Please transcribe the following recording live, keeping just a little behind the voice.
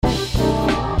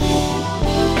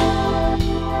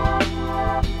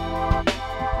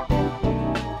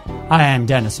Hi, I'm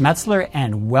Dennis Metzler,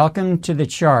 and welcome to The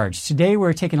Charge. Today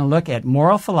we're taking a look at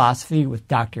moral philosophy with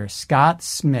Dr. Scott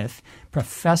Smith,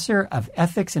 professor of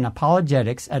ethics and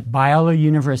apologetics at Biola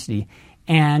University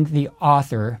and the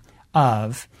author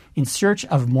of In Search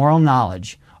of Moral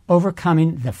Knowledge,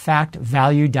 Overcoming the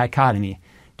Fact-Value Dichotomy.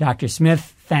 Dr.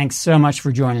 Smith, thanks so much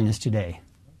for joining us today.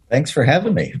 Thanks for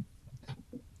having me.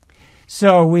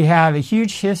 So we have a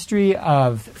huge history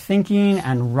of thinking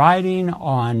and writing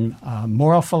on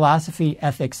moral philosophy,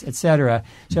 ethics, etc.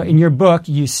 So in your book,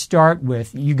 you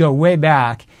go way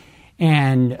back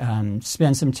and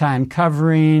spend some time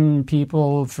covering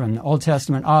people from Old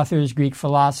Testament authors, Greek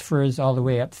philosophers, all the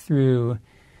way up through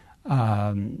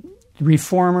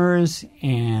reformers.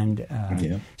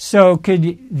 And so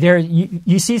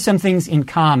you see some things in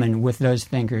common with those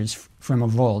thinkers from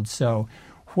of old. So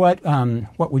what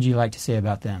would you like to say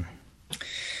about them?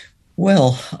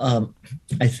 Well,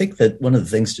 I think that one of the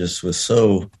things just was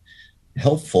so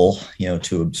helpful,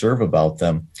 to observe about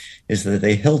them is that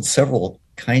they held several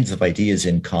kinds of ideas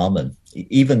in common,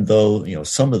 even though,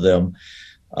 some of them,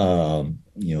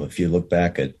 if you look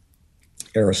back at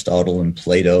Aristotle and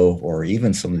Plato, or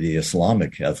even some of the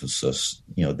Islamic ethicists,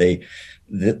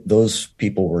 those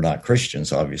people were not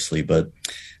Christians, obviously, but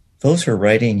those who are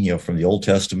writing, from the Old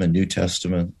Testament, New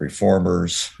Testament,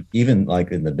 reformers, even like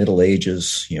in the Middle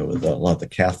Ages, with a lot of the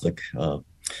Catholic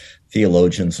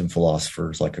theologians and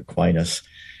philosophers like Aquinas,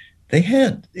 they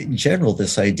had in general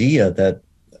this idea that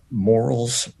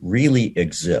morals really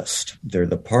exist. They're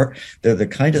the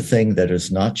kind of thing that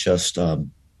is not just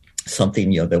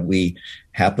something, that we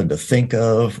happen to think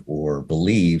of or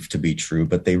believe to be true,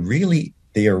 but they're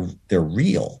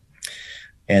real.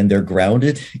 And they're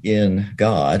grounded in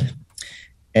God,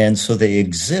 and so they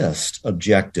exist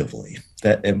objectively.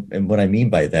 And what I mean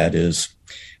by that is,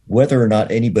 whether or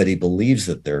not anybody believes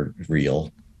that they're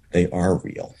real, they are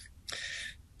real.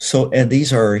 So, and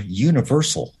these are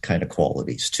universal kind of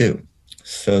qualities too.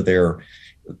 So they're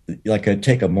like, I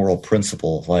take a moral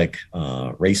principle like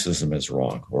racism is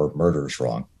wrong or murder is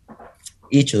wrong.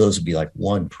 Each of those would be like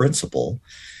one principle,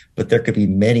 but there could be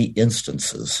many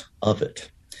instances of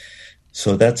it.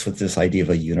 So that's what this idea of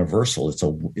a universal.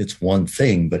 It's one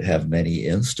thing, but have many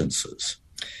instances.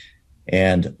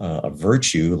 And a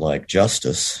virtue like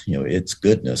justice, its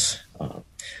goodness,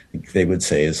 they would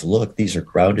say is, look, these are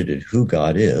grounded in who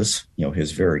God is,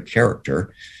 his very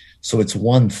character. So it's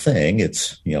one thing.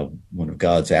 It's, one of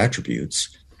God's attributes,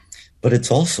 but it's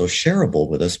also shareable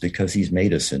with us because he's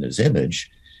made us in his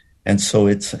image. And so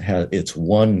it's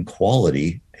one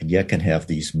quality, and yet can have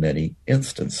these many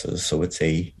instances. So it's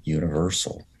a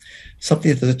universal,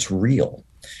 something that's real.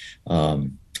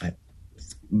 It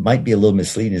might be a little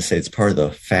misleading to say it's part of the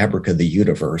fabric of the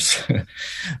universe,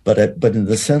 but in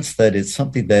the sense that it's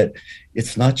something that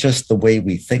it's not just the way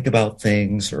we think about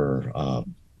things, or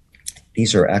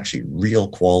these are actually real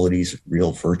qualities,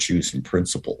 real virtues and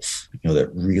principles,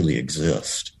 that really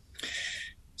exist.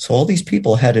 So all these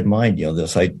people had in mind,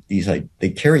 they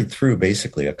carried through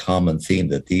basically a common theme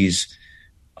that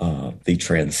they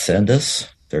transcend us,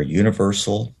 they're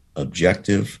universal,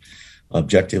 objectively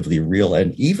real,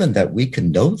 and even that we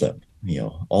can know them,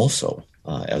 also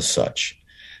as such,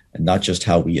 and not just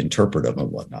how we interpret them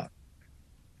and whatnot.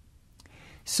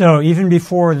 So even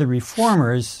before the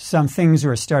reformers, some things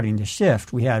were starting to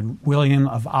shift. We had William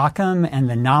of Ockham and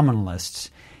the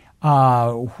nominalists.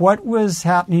 What was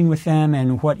happening with them,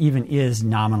 and what even is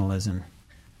nominalism?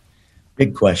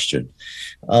 Big question.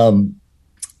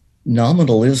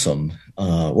 Nominalism,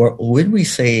 or when we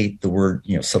say the word,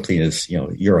 something is,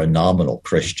 you're a nominal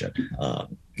Christian,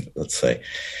 let's say,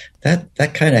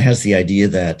 that kind of has the idea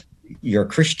that you're a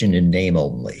Christian in name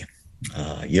only.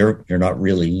 You're not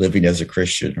really living as a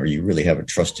Christian, or you really haven't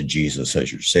trusted Jesus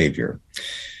as your Savior.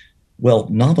 Well,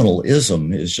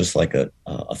 nominalism is just like a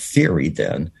theory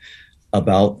then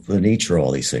about the nature of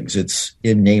all these things. It's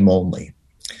in name only.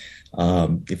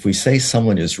 If we say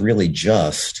someone is really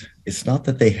just, it's not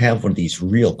that they have one of these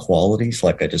real qualities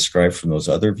like I described from those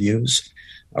other views,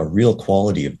 a real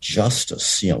quality of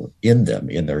justice, in them,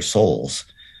 in their souls.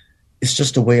 It's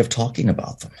just a way of talking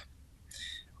about them.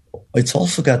 It's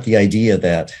also got the idea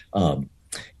that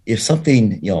if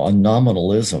something, on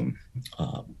nominalism,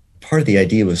 part of the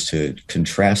idea was to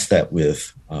contrast that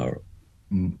with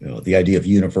the idea of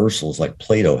universals like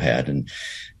Plato had. And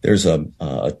there's a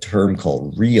term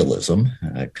called realism.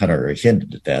 I kind of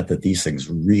hinted at that these things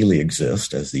really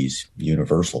exist as these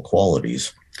universal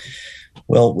qualities.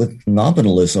 Well, with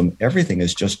nominalism, everything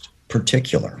is just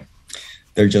particular.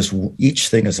 Each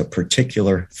thing is a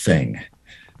particular thing,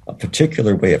 a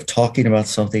particular way of talking about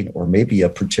something, or maybe a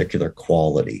particular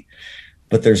quality.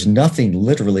 but there's nothing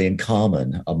literally in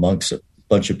common amongst a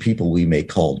bunch of people we may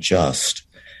call just.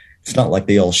 It's not like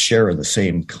they all share in the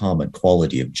same common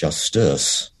quality of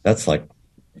justice. That's like,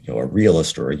 a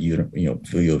realist or a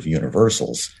view of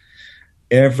universals.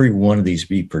 Every one of these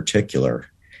be particular.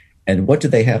 And what do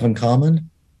they have in common?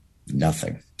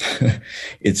 Nothing.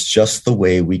 It's just the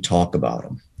way we talk about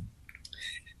them.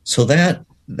 So that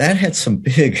had some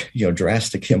big,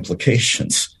 drastic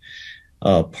implications.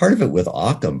 Part of it with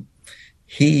Occam,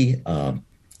 he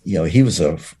was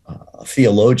a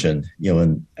theologian,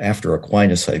 after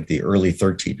Aquinas, like the early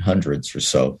 1300s or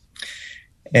so.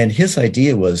 And his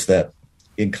idea was that,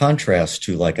 in contrast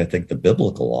to, I think, the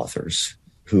biblical authors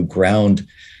who ground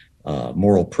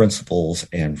moral principles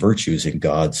and virtues in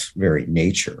God's very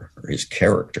nature or his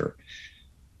character,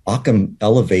 Occam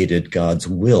elevated God's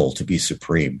will to be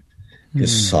supreme,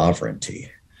 his sovereignty.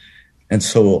 And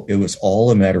so it was all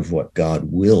a matter of what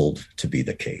God willed to be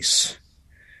the case.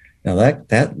 Now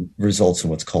that results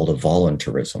in what's called a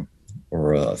voluntarism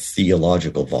or a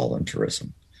theological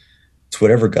voluntarism. It's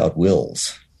whatever God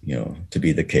wills, to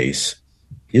be the case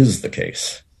is the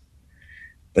case.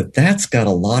 But that's got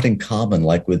a lot in common,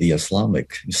 like with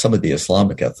some of the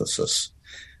Islamic ethicists,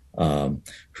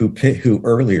 who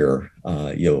earlier,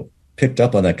 picked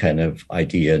up on that kind of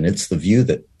idea. And it's the view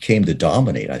that came to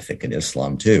dominate, I think, in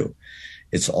Islam too.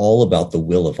 It's all about the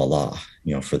will of Allah,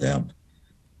 for them.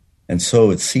 And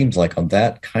so it seems like on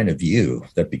that kind of view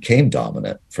that became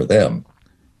dominant for them,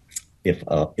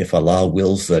 if Allah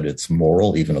wills that it's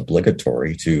moral, even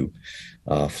obligatory to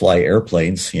fly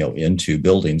airplanes, into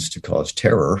buildings to cause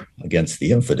terror against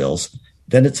the infidels,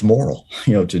 then it's moral,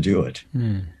 to do it.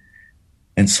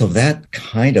 And so that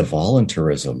kind of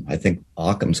voluntarism, I think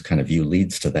Occam's kind of view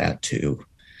leads to that too,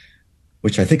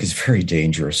 which I think is very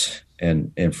dangerous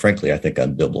and frankly, I think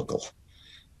unbiblical,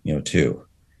 too,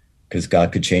 because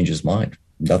God could change his mind.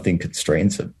 Nothing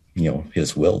constrains him,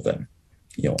 his will then,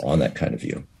 on that kind of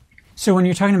view. So when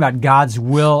you're talking about God's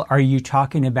will, are you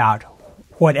talking about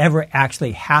whatever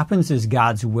actually happens is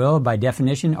God's will by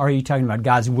definition, or are you talking about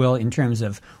God's will in terms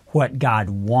of what God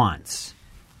wants?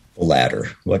 The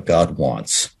latter, what God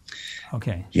wants.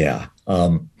 Okay. Yeah.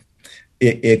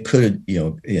 It could,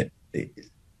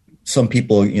 some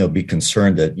people, be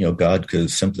concerned that, God could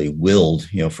have simply willed,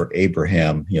 for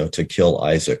Abraham, to kill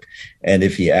Isaac. And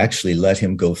if he actually let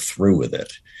him go through with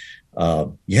it,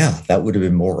 that would have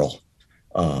been moral,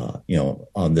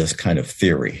 on this kind of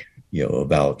theory,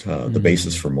 about the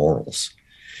basis for morals.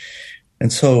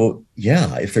 And so,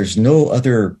 if there's no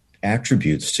other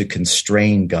attributes to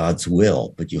constrain God's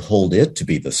will, but you hold it to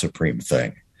be the supreme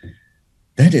thing,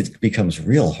 then it becomes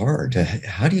real hard.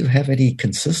 How do you have any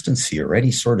consistency or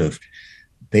any sort of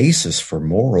basis for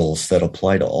morals that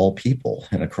apply to all people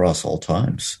and across all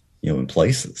times, in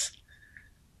places?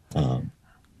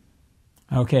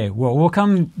 Okay, well, we'll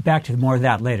come back to more of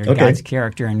that later, okay. God's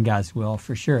character and God's will,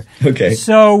 for sure. Okay.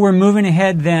 So we're moving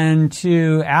ahead then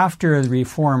to after the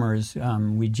Reformers.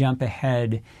 We jump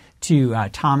ahead to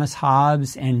Thomas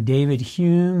Hobbes and David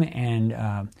Hume,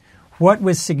 and what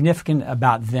was significant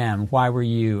about them? Why were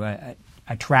you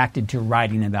attracted to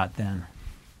writing about them?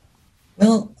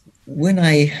 Well, when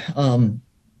I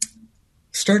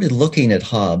started looking at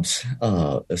Hobbes,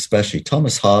 especially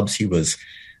Thomas Hobbes, he was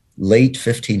late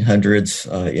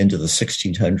 1500s into the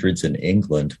 1600s in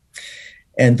England.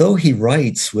 And though he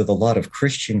writes with a lot of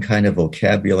Christian kind of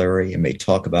vocabulary and may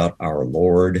talk about our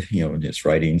Lord, in his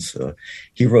writings,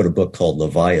 he wrote a book called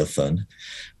Leviathan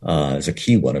as a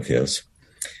key one of his.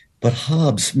 But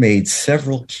Hobbes made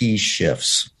several key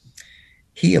shifts.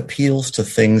 He appeals to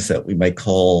things that we might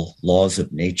call laws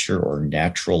of nature or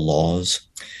natural laws.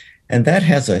 And that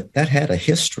had a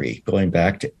history going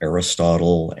back to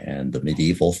Aristotle and the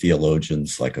medieval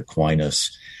theologians like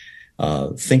Aquinas,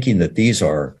 thinking that these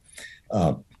are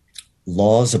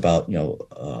laws about,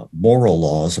 moral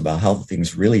laws about how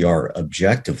things really are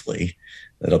objectively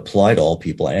that apply to all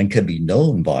people and can be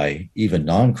known by even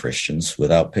non-Christians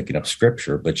without picking up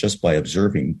scripture, but just by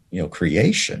observing,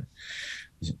 creation.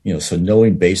 So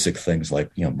knowing basic things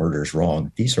like, murder's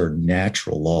wrong, these are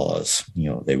natural laws,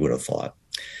 they would have thought.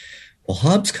 Well,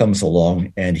 Hobbes comes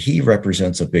along and he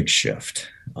represents a big shift.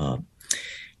 Most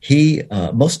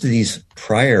of these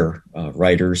prior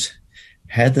writers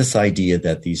had this idea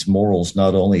that these morals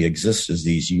not only exist as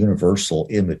these universal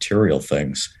immaterial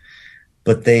things,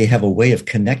 but they have a way of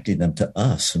connecting them to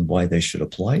us and why they should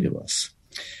apply to us.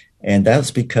 And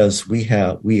that's because we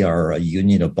are a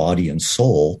union of body and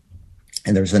soul,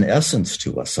 and there's an essence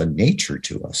to us, a nature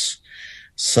to us,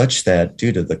 such that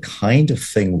due to the kind of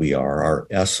thing we are, our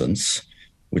essence,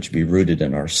 which would be rooted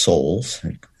in our souls.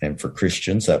 And for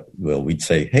Christians, we'd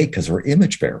say, hey, because we're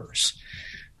image bearers.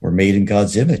 We're made in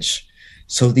God's image.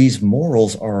 So these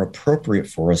morals are appropriate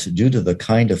for us due to the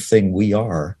kind of thing we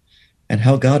are and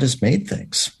how God has made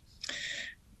things.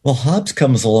 Well, Hobbes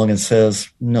comes along and says,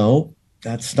 no,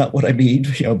 that's not what I mean,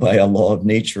 by a law of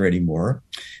nature anymore.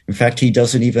 In fact, he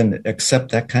doesn't even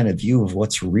accept that kind of view of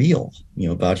what's real,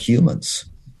 about humans.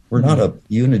 We're not a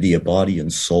unity of body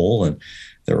and soul, and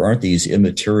there aren't these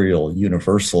immaterial,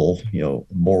 universal,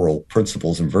 moral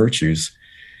principles and virtues.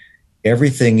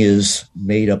 Everything is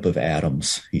made up of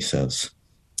atoms, he says.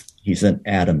 He's an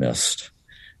atomist.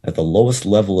 At the lowest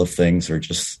level of things are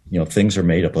just, things are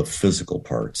made up of physical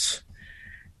parts.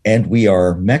 And we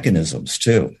are mechanisms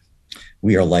too.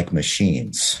 We are like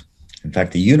machines. In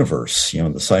fact, the universe,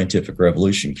 the scientific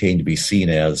revolution came to be seen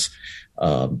as,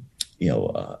 a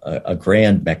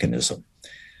grand mechanism.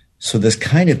 So this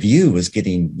kind of view is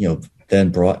getting, then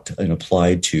brought and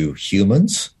applied to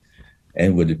humans,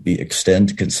 and would it be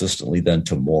extend consistently then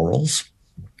to morals?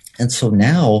 And so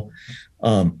now,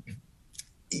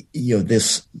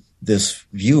 this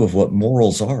view of what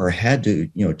morals are had to,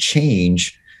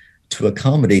 change to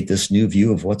accommodate this new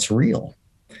view of what's real.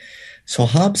 So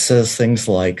Hobbes says things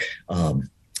like,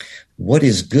 what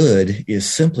is good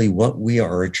is simply what we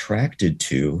are attracted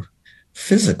to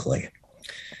physically.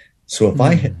 So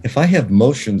if I have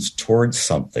motions towards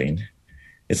something,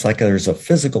 it's like there's a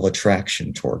physical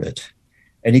attraction toward it.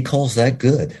 And he calls that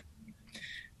good.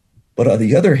 But on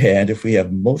the other hand, if we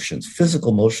have motions,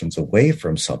 physical motions away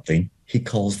from something, he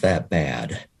calls that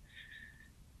bad.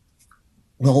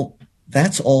 Well,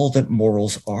 that's all that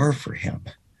morals are for him.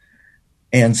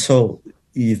 And so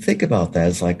you think about that,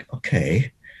 it's like,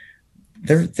 okay,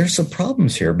 there's some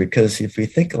problems here, because if we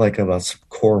think about some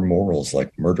core morals,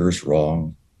 like murder is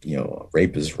wrong,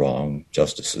 rape is wrong,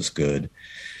 justice is good.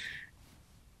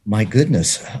 My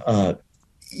goodness,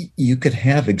 you could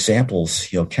have examples,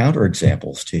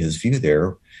 counterexamples to his view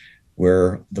there,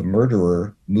 where the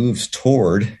murderer moves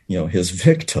toward, his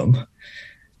victim.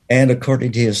 And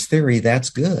according to his theory, that's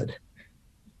good.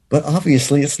 But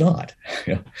obviously it's not.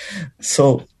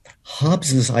 So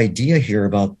Hobbes's idea here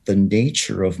about the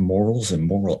nature of morals and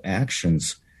moral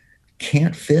actions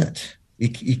can't fit. He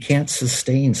can't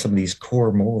sustain some of these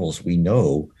core morals we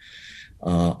know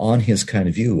on his kind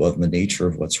of view of the nature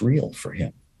of what's real for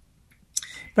him.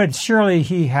 But surely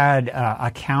he had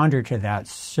a counter to that.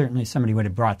 Certainly somebody would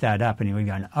have brought that up and he would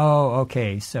have gone, oh,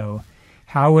 okay, so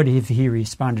how would he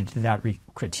responded to that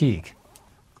critique?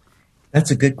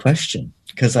 That's a good question,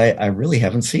 because I really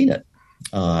haven't seen it.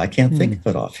 I can't think of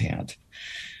it offhand.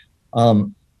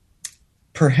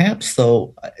 Perhaps,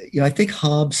 though, I think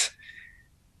Hobbes,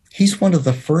 he's one of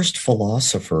the first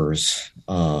philosophers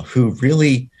who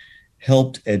really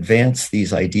helped advance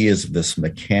these ideas of this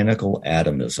mechanical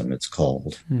atomism, it's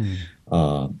called.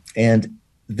 And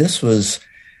this was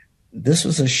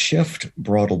a shift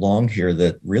brought along here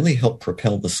that really helped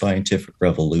propel the scientific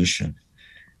revolution.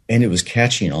 And it was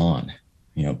catching on,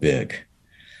 big.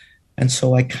 And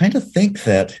so I kind of think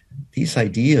that these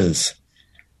ideas,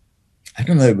 I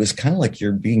don't know, it was kind of like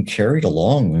you're being carried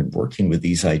along and working with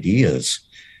these ideas,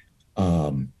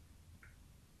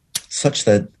 such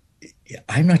that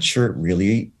I'm not sure it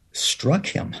really struck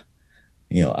him.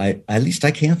 At least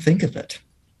I can't think of it.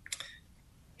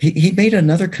 He made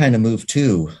another kind of move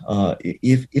too.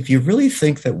 If you really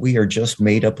think that we are just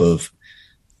made up of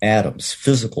atoms,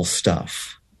 physical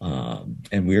stuff,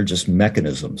 and we're just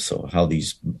mechanisms, so how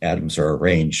these atoms are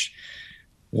arranged,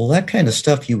 well, that kind of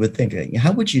stuff you would think,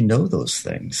 how would you know those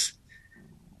things?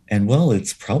 And well,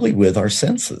 it's probably with our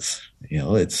senses.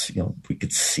 We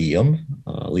could see them,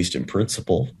 at least in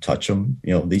principle, touch them,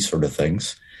 these sort of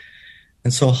things.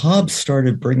 And so Hobbes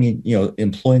started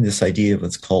employing this idea of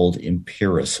what's called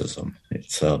empiricism.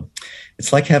 It's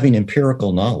like having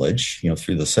empirical knowledge,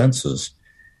 through the senses,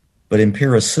 but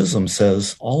empiricism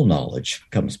says all knowledge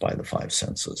comes by the five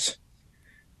senses.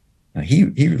 Now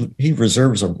he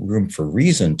reserves a room for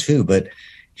reason too, but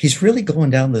he's really going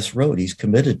down this road. He's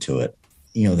committed to it.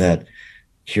 That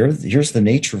here's the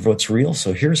nature of what's real.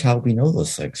 So here's how we know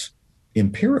those things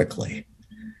empirically.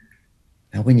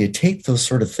 Now, when you take those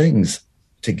sort of things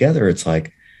together, it's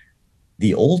like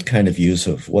the old kind of views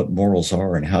of what morals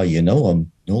are and how you know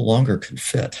them no longer can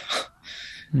fit.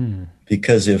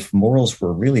 Because if morals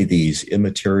were really these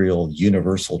immaterial,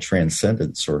 universal,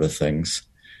 transcendent sort of things,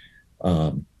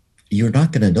 you're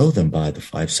not going to know them by the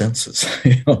five senses.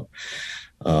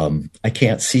 I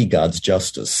can't see God's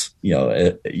justice,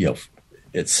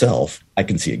 itself. I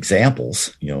can see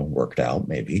examples, worked out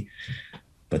maybe,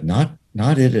 but not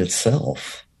it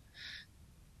itself.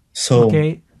 So,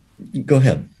 okay. Go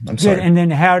ahead. I'm Good. sorry. And then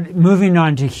moving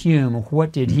on to Hume,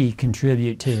 what did he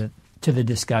contribute to the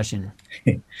discussion?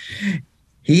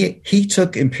 He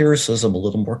took empiricism a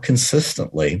little more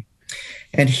consistently,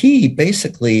 and he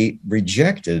basically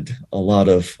rejected a lot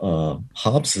of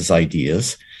Hobbes's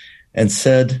ideas and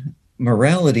said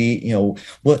morality,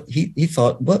 what he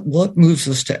thought, what moves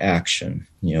us to action,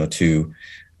 to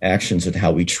actions and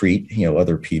how we treat,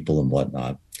 other people and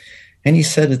whatnot. And he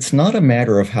said it's not a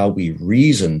matter of how we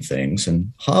reason things,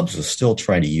 and Hobbes was still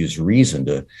trying to use reason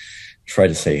to try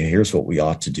to say, here's what we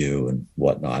ought to do and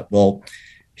whatnot. Well,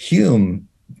 Hume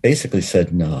basically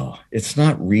said, no, it's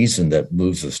not reason that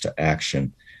moves us to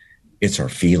action. It's our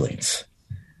feelings.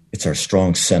 It's our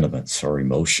strong sentiments, our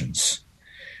emotions.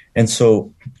 And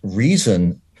so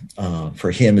reason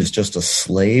for him is just a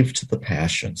slave to the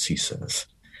passions, he says.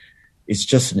 It's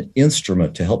just an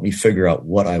instrument to help me figure out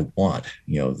what I want,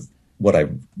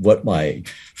 what my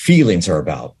feelings are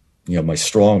about, my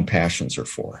strong passions are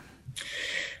for.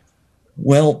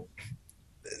 Well,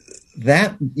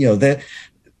 that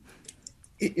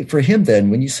for him then,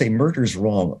 when you say murder's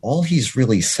wrong, all he's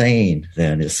really saying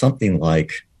then is something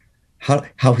like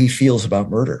how he feels about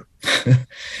murder.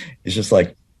 It's just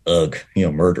like, ugh,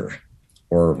 murder.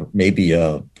 Or maybe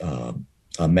a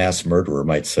mass murderer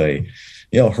might say,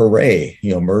 hooray,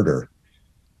 murder.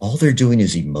 All they're doing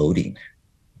is emoting.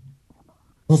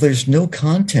 Well, there's no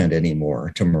content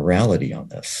anymore to morality on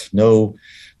this. No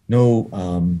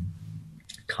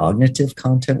cognitive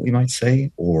content, we might say,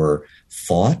 or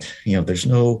thought. There's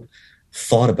no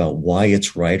thought about why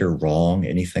it's right or wrong,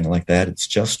 anything like that. It's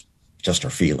just our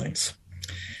feelings.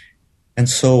 And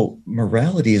so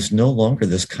morality is no longer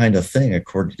this kind of thing,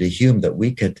 according to Hume, that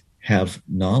we could have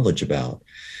knowledge about,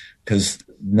 because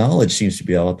knowledge seems to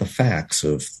be about the facts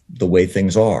of the way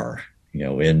things are,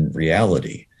 in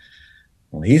reality.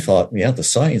 Well, he thought, the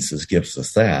sciences gives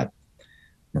us that.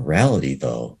 Morality,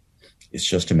 though, is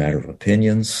just a matter of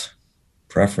opinions,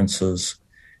 preferences.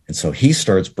 And so he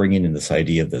starts bringing in this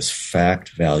idea of this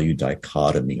fact-value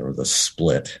dichotomy, or the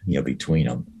split, between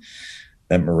them.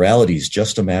 That morality is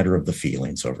just a matter of the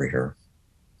feelings over here.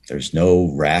 There's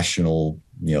no rational,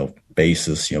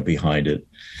 basis, behind it.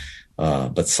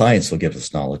 But science will give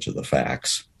us knowledge of the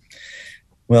facts.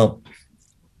 Well,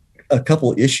 a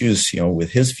couple issues,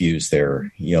 with his views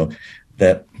there,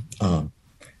 that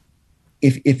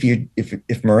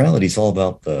if morality is all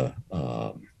about the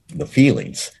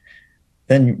feelings,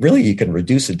 then really you can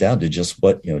reduce it down to just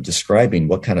what, describing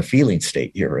what kind of feeling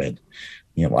state you're in.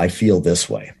 I feel this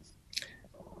way.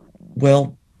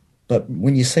 Well, but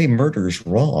when you say murder is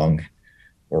wrong,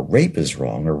 or rape is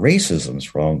wrong, or racism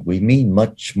is wrong, we mean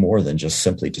much more than just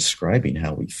simply describing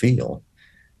how we feel.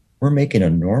 We're making a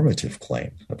normative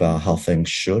claim about how things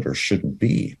should or shouldn't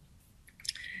be.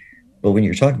 But when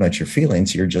you're talking about your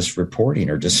feelings, you're just reporting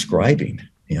or describing,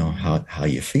 how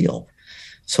you feel.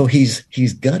 So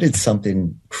he's gutted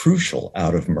something crucial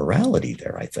out of morality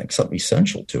there, I think, something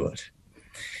essential to it.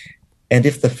 And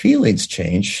if the feelings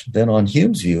change, then on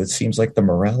Hume's view, it seems like the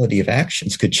morality of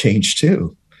actions could change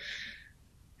too.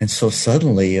 And so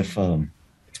suddenly, if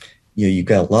you've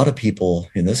got a lot of people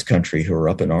in this country who are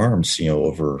up in arms,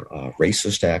 over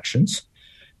racist actions,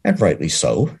 and rightly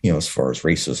so, as far as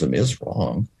racism is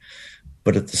wrong.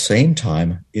 But at the same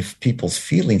time, if people's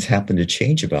feelings happen to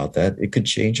change about that, it could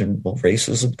change, and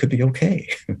racism could be okay.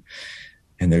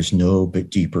 And there's no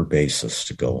deeper basis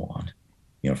to go on,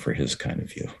 for his kind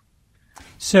of view.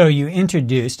 So you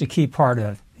introduced a key part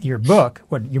of your book,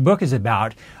 what your book is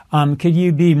about. Could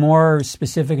you be more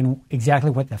specific in exactly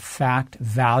what the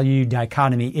fact-value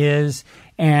dichotomy is,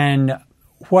 and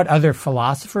what other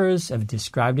philosophers have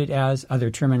described it as,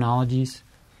 other terminologies?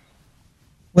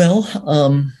 Well,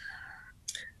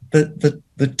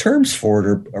 the terms for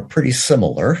it are pretty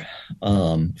similar.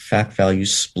 Fact-value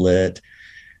split,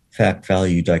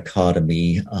 fact-value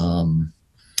dichotomy.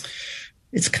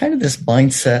 It's kind of this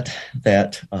mindset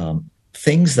that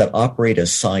things that operate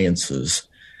as sciences,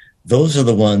 those are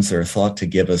the ones that are thought to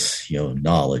give us,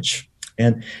 knowledge.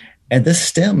 And this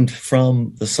stemmed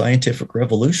from the scientific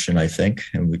revolution, I think,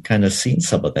 and we've kind of seen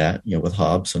some of that, with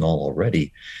Hobbes and all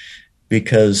already,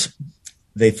 because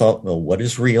they thought, well, what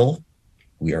is real?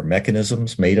 We are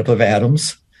mechanisms made up of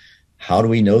atoms. How do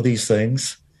we know these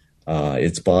things?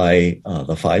 It's by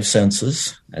the five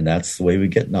senses, and that's the way we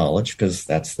get knowledge, because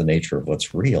that's the nature of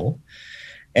what's real.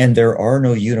 And there are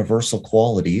no universal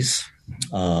qualities,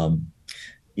 or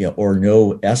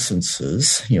no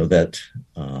essences, that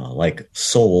like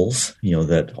souls,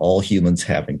 that all humans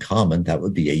have in common. That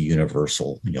would be a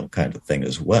universal, kind of thing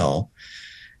as well.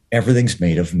 Everything's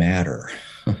made of matter.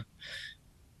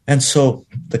 And so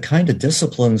the kind of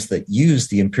disciplines that use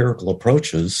the empirical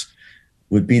approaches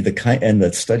would be the kind, and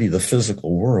that study the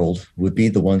physical world would be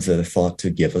the ones that are thought to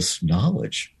give us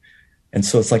knowledge. And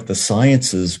so it's like the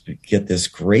sciences get this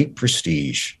great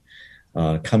prestige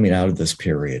coming out of this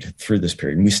period, through this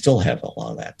period. And we still have a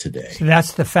lot of that today. So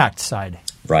that's the fact side.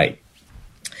 Right.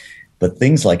 But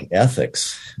things like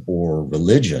ethics or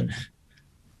religion,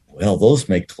 well, those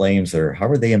make claims that are, how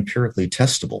are they empirically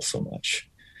testable so much?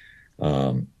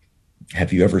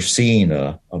 Have you ever seen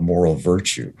a moral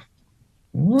virtue?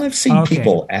 Well, I've seen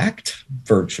people act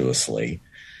virtuously,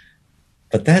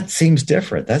 but that seems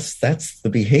different. That's the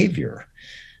behavior.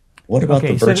 What about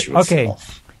the virtue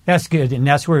itself? That's good, and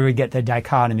that's where we get the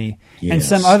dichotomy. Yes. And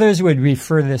some others would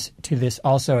refer to this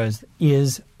also as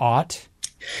is, ought.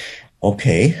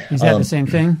 Okay. Is that the same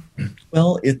thing?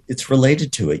 Well, it's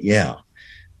related to it, yeah.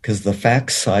 Because the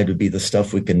facts side would be the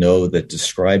stuff we can know that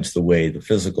describes the way the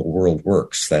physical world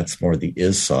works. That's more the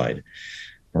is side.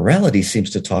 Morality seems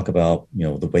to talk about,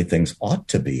 the way things ought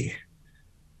to be.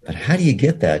 But how do you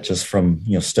get that just from,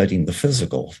 studying the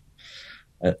physical?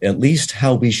 At least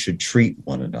how we should treat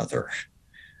one another,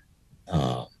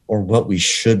 or what we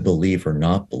should believe or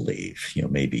not believe,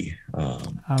 maybe.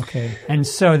 Okay. And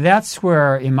so that's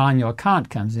where Immanuel Kant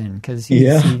comes in, because he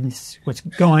sees what's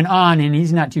going on and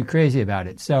he's not too crazy about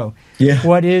it. So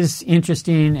what is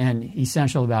interesting and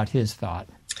essential about his thought?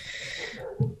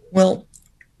 Well,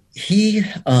 he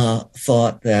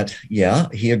thought that,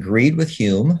 he agreed with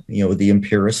Hume, the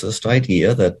empiricist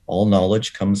idea that all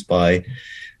knowledge comes by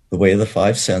the way of the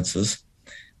five senses.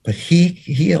 But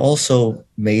he also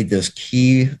made this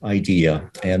key idea.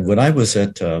 And when I was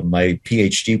at my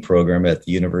PhD program at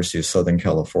the University of Southern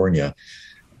California,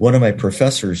 one of my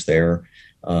professors there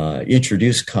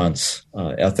introduced Kant's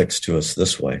ethics to us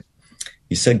this way.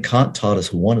 He said Kant taught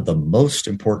us one of the most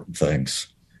important things.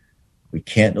 We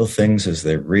can't know things as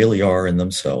they really are in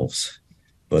themselves,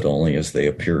 but only as they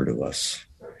appear to us.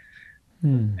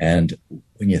 And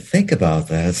when you think about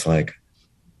that, it's like,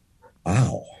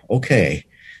 wow, okay.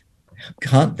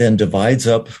 Kant then divides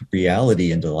up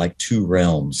reality into like two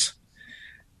realms.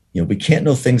 We can't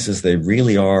know things as they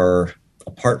really are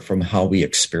apart from how we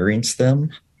experience them.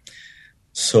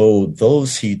 So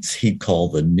those he'd call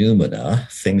the noumena,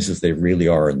 things as they really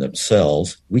are in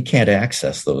themselves. We can't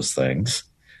access those things.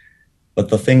 But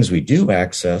the things we do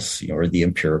access, are the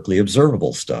empirically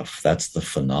observable stuff. That's the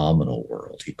phenomenal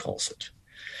world, he calls it.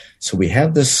 So we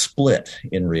have this split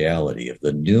in reality of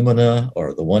the noumena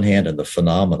on the one hand and the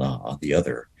phenomena on the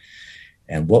other.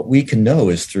 And what we can know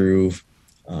is through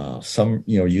some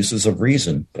uses of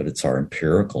reason, but it's our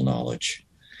empirical knowledge.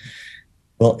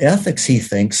 Well, ethics, he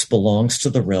thinks, belongs to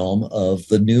the realm of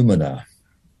the noumena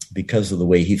because of the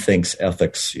way he thinks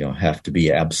ethics have to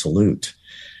be absolute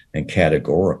and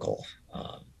categorical,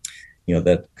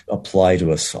 that apply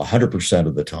to us 100%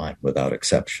 of the time without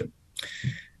exception.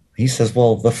 He says,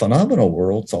 well, the phenomenal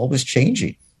world's always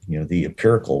changing. The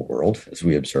empirical world, as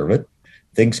we observe it,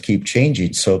 things keep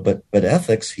changing. So, but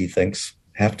ethics, he thinks,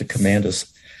 have to command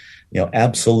us,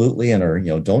 absolutely, and are,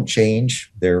 don't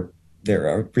change. There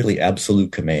are really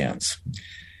absolute commands.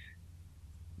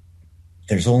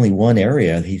 There's only one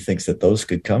area he thinks that those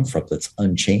could come from that's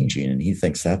unchanging, and he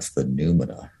thinks that's the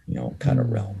noumena, kind of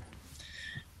realm.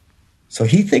 So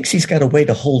he thinks he's got a way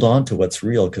to hold on to what's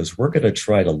real because we're going to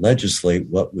try to legislate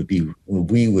what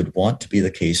we would want to be the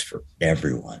case for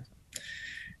everyone.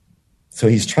 So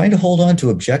he's trying to hold on to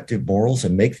objective morals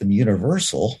and make them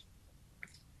universal,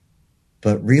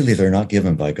 but really they're not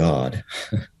given by God.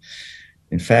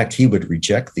 In fact, he would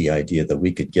reject the idea that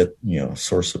we could get, a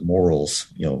source of morals,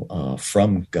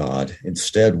 from God.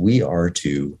 Instead, we are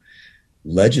to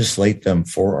legislate them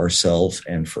for ourselves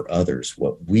and for others,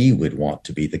 what we would want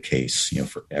to be the case,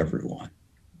 for everyone.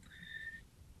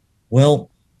 Well,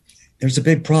 there's a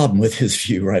big problem with his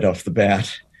view right off the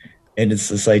bat. And it's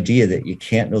this idea that you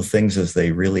can't know things as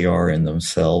they really are in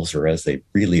themselves or as they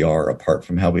really are apart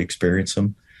from how we experience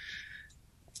them.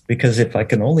 Because if I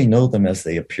can only know them as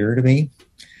they appear to me,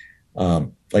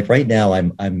 like right now,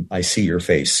 I see your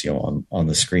face, on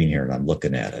the screen here, and I'm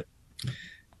looking at it.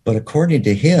 But according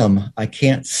to him, I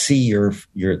can't see your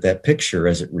that picture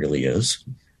as it really is.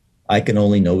 I can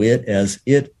only know it as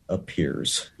it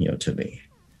appears, to me.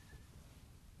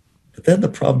 But then the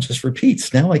problem just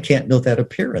repeats. Now I can't know that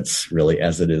appearance really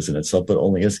as it is in itself, but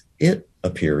only as it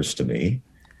appears to me.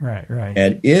 Right.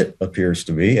 And it appears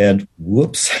to me, and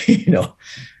whoops,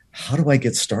 how do I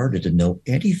get started to know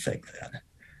anything then,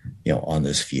 on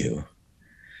this view?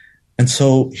 And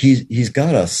so he's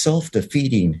got a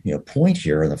self-defeating point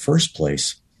here in the first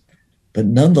place, but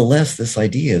nonetheless, this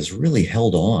idea is really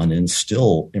held on and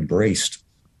still embraced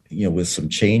with some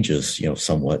changes,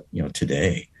 somewhat,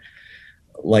 today.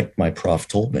 Like my prof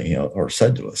told me, or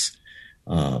said to us,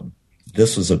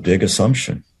 this was a big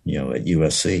assumption, at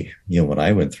USC, when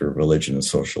I went through religion and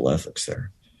social ethics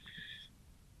there.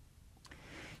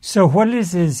 So what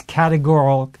is his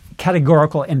categorical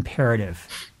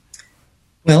imperative?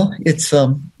 Well, it's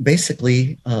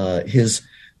basically his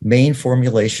main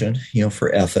formulation,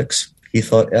 for ethics. He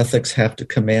thought ethics have to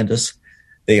command us.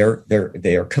 They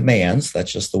are commands.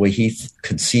 That's just the way he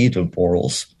conceived of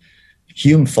morals.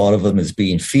 Hume thought of them as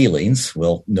being feelings.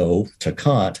 Well, no, to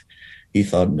Kant, he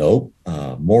thought, no,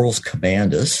 morals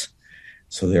command us.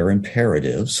 So they're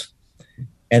imperatives.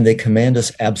 And they command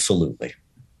us absolutely,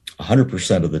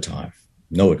 100% of the time,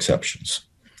 no exceptions.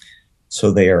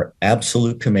 So they are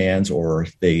absolute commands, or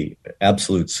they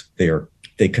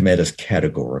command us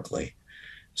categorically.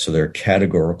 So they're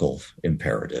categorical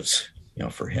imperatives,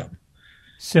 for him.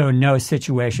 So no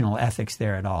situational ethics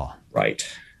there at all. Right.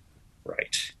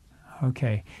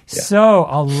 Okay. Yeah. So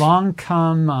along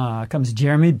comes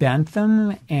Jeremy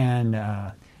Bentham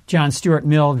and John Stuart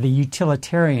Mill, the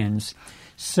utilitarians.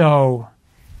 So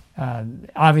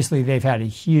obviously they've had a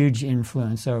huge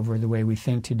influence over the way we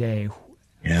think today.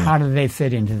 Yeah. How do they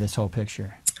fit into this whole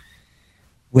picture?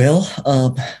 Well,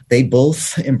 they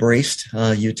both embraced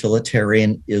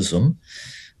utilitarianism.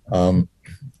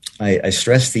 I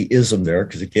stress the ism there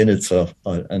because, again, it's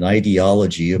an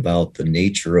ideology about the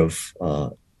nature of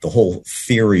the whole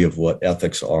theory of what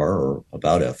ethics are, or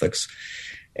about ethics.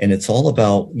 And it's all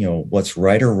about, what's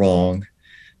right or wrong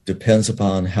depends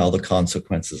upon how the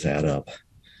consequences add up.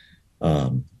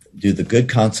 Do the good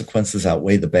consequences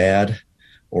outweigh the bad,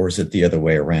 or is it the other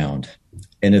way around?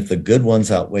 And if the good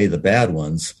ones outweigh the bad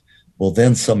ones, well,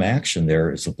 then some action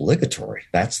there is obligatory.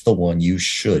 That's the one you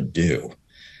should do.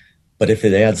 But if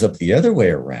it adds up the other way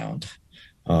around,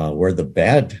 where the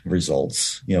bad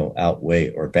results, outweigh,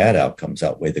 or bad outcomes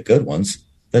outweigh the good ones,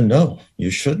 then no, you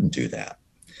shouldn't do that.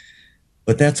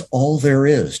 But that's all there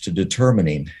is to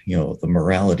determining, the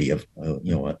morality of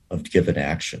given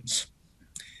actions.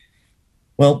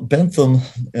 Well, Bentham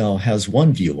has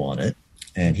one view on it,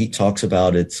 and he talks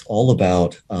about it's all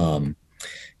about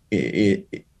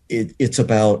it's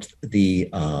about the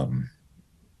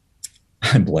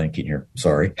I'm blanking here.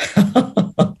 Sorry.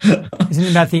 Isn't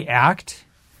it about the act?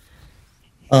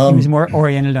 He was more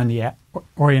oriented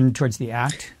towards the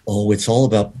act. Oh, it's all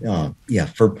about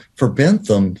For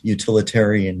Bentham,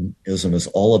 utilitarianism is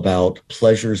all about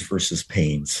pleasures versus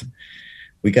pains.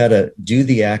 We got to do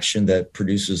the action that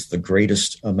produces the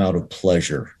greatest amount of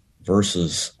pleasure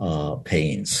versus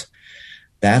pains.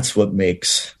 That's what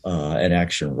makes an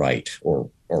action right or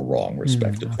wrong,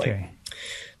 respectively. Okay.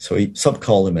 So some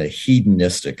call him a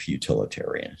hedonistic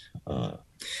utilitarian.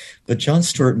 But John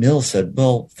Stuart Mill said,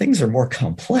 well, things are more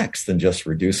complex than just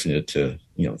reducing it to,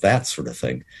 that sort of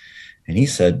thing. And he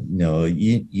said, no,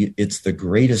 it's the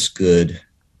greatest good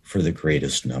for the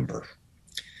greatest number.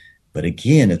 But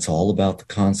again, it's all about the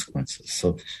consequences.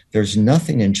 So there's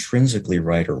nothing intrinsically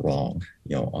right or wrong,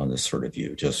 on this sort of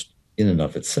view, just in and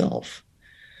of itself.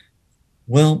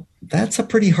 Well, that's a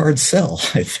pretty hard sell,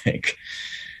 I think,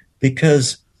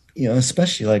 because,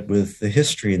 especially like with the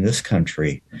history in this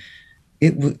country,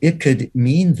 it could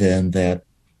mean then that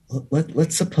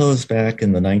let's suppose back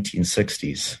in the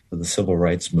 1960s for the civil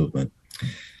rights movement,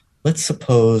 let's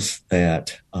suppose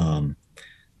that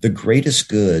the greatest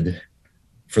good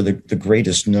for the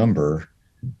greatest number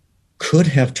could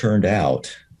have turned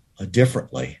out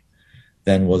differently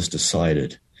than was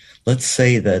decided. Let's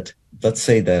say that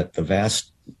the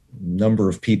vast number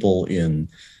of people in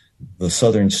the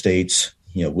southern states,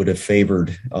 would have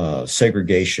favored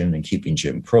segregation and keeping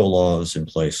Jim Crow laws in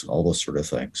place and all those sort of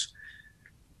things.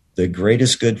 The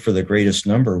greatest good for the greatest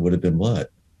number would have been what?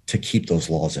 To keep those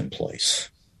laws in place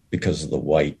because of the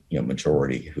white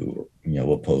majority who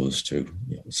opposed to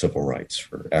civil rights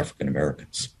for African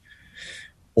Americans.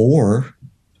 Or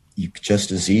you could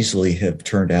just as easily have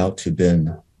turned out to have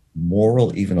been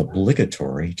moral, even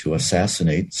obligatory, to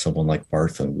assassinate someone like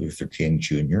Martin Luther King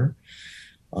Jr.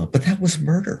 But that was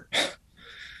murder.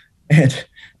 And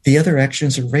the other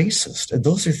actions are racist. And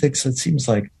those are things that seems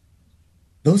like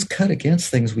those cut against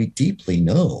things we deeply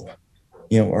know,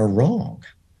 are wrong.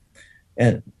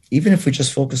 And even if we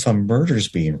just focus on murders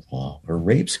being wrong or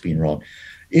rapes being wrong,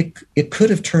 it could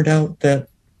have turned out that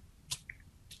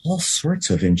all sorts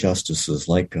of injustices,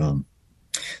 like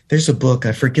there's a book,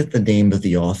 I forget the name of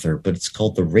the author, but it's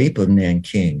called The Rape of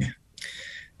Nanking.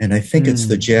 And I think it's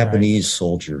the Japanese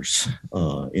soldiers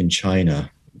in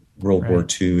China, World War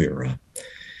II era.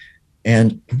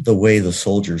 And the way the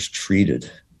soldiers treated,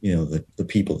 the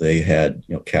people they had,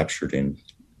 captured in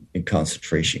in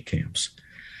concentration camps.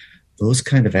 Those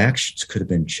kind of actions could have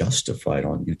been justified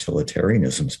on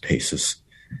utilitarianism's basis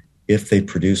if they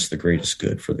produce the greatest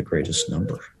good for the greatest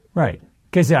number. Right.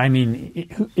 Because, I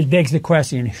mean, it begs the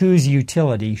question, whose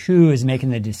utility? Who is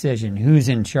making the decision? Who's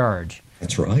in charge?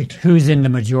 That's right. Who's in the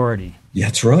majority?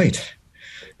 That's right.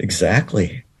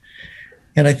 Exactly.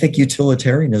 And I think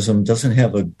utilitarianism doesn't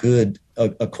have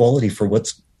a quality for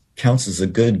what counts as a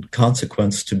good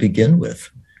consequence to begin with.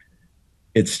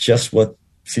 It's just what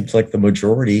seems like the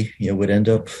majority, would end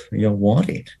up,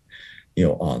 wanting,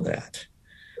 on that.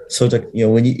 So,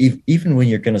 when even when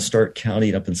you're going to start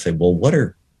counting up and say, well, what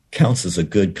counts as a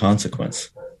good consequence?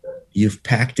 You've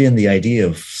packed in the idea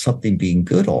of something being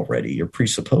good already. You're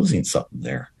presupposing something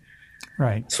there.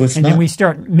 Right. So then we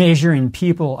start measuring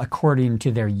people according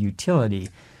to their utility.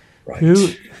 Right.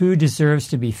 Who deserves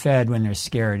to be fed when there's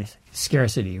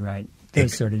scarcity, right?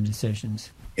 Those sort of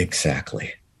decisions.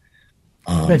 Exactly.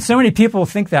 But so many people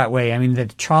think that way. I mean, the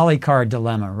trolley car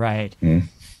dilemma, right? Mm.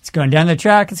 It's going down the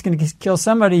track. It's going to kill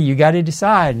somebody. You got to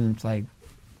decide. And it's like,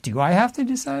 do I have to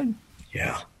decide?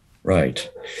 Yeah, right.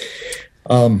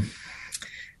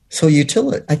 So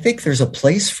utility, I think there's a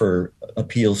place for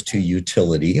appeals to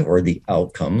utility or the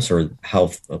outcomes or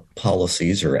how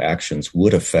policies or actions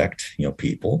would affect,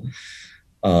 people.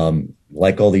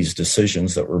 Like all these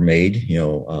decisions that were made,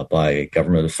 by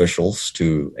government officials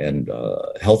and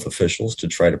health officials to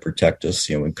try to protect us,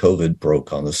 when COVID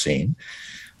broke on the scene.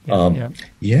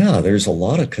 Yeah, there's a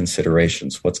lot of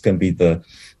considerations. What's going to be the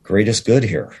greatest good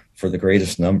here for the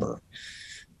greatest number?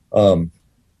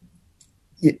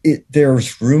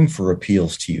 There's room for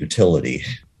appeals to utility,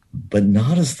 but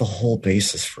not as the whole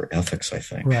basis for ethics, I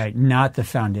think. Right, not the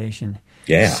foundation.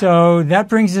 Yeah. So that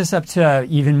brings us up to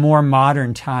even more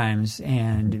modern times,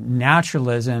 and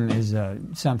naturalism is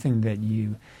something that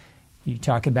you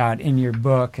talk about in your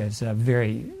book as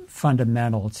very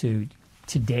fundamental to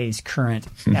today's current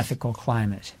ethical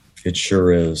climate. It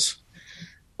sure is.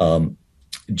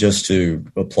 Just to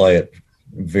apply it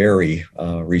very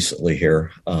recently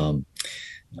here, the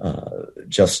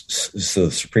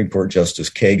Supreme Court Justice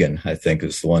Kagan, I think,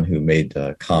 is the one who made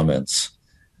comments,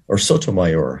 or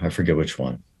Sotomayor, I forget which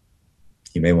one.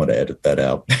 You may want to edit that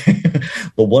out.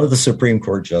 But one of the Supreme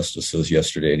Court justices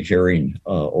yesterday, in hearing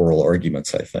oral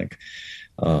arguments, I think,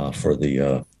 for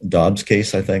the Dobbs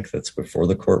case, I think, that's before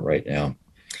the court right now,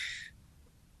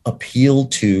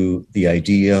 appealed to the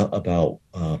idea about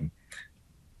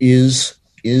is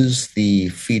the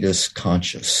fetus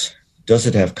conscious? Does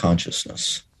it have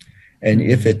consciousness? And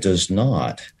if it does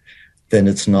not, then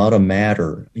it's not a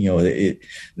matter,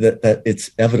 that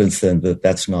it's evidence then that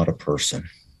that's not a person.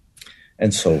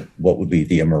 And so what would be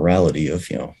the immorality of,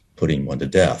 putting one to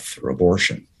death or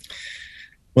abortion?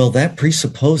 Well, that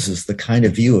presupposes the kind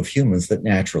of view of humans that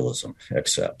naturalism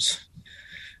accepts.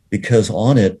 Because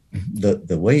on it,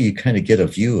 the way you kind of get a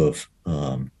view of,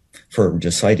 for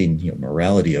deciding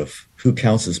morality of who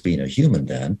counts as being a human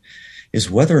then, is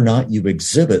whether or not you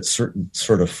exhibit certain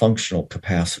sort of functional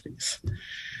capacities.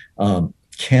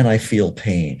 Can I feel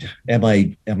pain? Am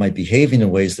I behaving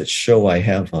in ways that show I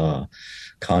have a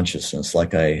consciousness,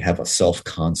 like I have a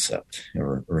self-concept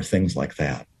or things like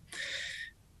that?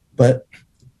 But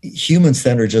humans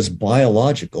then are just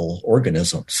biological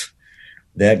organisms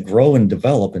that grow and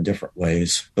develop in different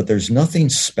ways, but there's nothing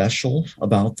special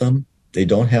about them. They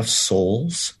don't have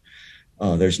souls.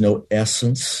 There's no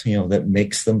essence, that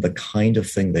makes them the kind of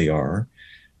thing they are.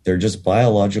 They're just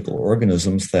biological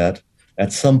organisms that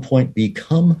at some point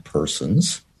become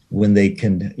persons when they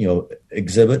can,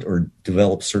 exhibit or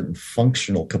develop certain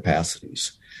functional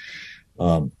capacities.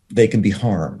 They can be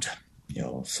harmed,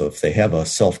 so if they have a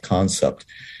self-concept,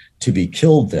 to be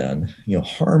killed then,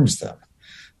 harms them,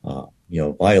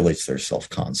 violates their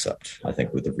self-concept, I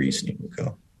think, with the reasoning would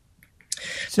go.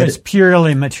 So it's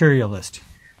purely materialist.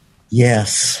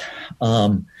 Yes.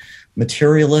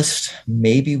 Materialist,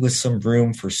 maybe with some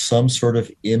room for some sort of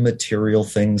immaterial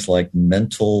things like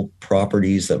mental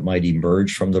properties that might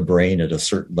emerge from the brain at a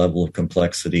certain level of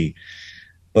complexity.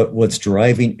 But what's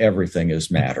driving everything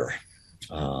is matter.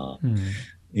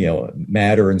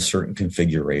 Matter in certain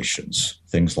configurations,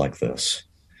 things like this.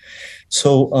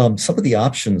 So some of the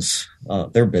options,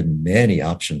 there have been many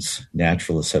options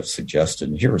naturalists have suggested,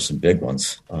 and here are some big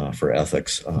ones for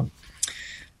ethics.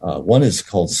 One is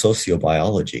called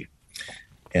sociobiology.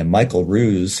 And Michael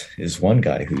Ruse is one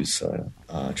guy who's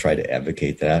tried to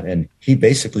advocate that. And he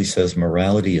basically says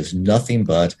morality is nothing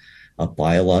but a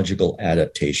biological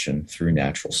adaptation through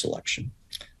natural selection.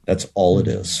 That's all it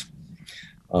is.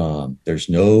 There's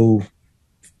no,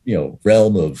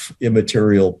 realm of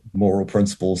immaterial moral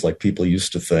principles like people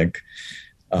used to think.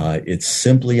 It's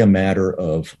simply a matter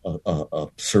of a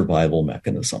survival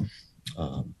mechanism.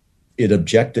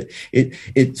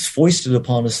 It's foisted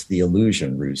upon us the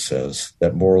illusion, Ruse says,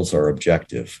 that morals are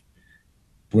objective,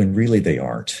 when really they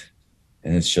aren't.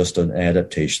 And it's just an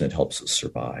adaptation that helps us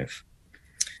survive.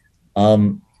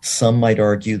 Some might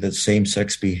argue that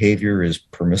same-sex behavior is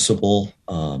permissible,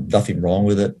 nothing wrong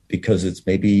with it, because it's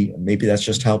maybe that's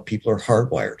just how people are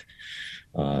hardwired,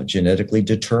 genetically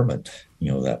determined,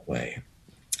 that way.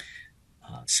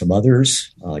 Some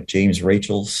others, like James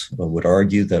Rachels, would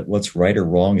argue that what's right or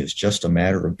wrong is just a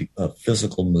matter of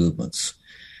physical movements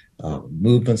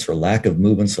or lack of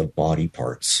movements of body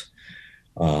parts.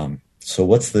 So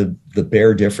what's the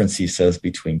bare difference, he says,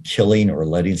 between killing or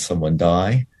letting someone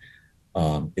die?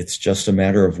 It's just a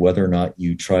matter of whether or not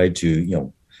you tried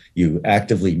to, you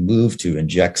actively move to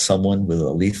inject someone with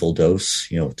a lethal dose,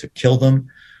 to kill them,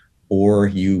 or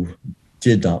you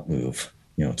did not move,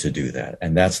 to do that.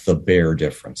 And that's the bare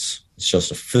difference. It's just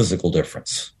a physical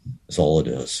difference is all it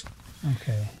is.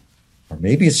 Okay. Or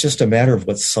maybe it's just a matter of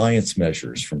what science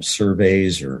measures from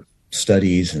surveys or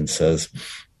studies and says,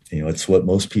 it's what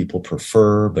most people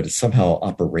prefer, but it's somehow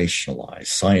operationalized.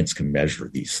 Science can measure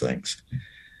these things.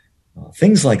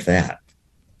 Things like that.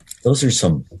 Those are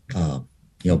some,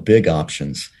 big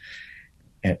options.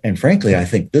 And frankly, I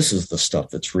think this is the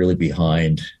stuff that's really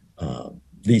behind,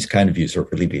 these kind of views are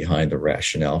really behind the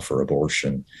rationale for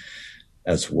abortion,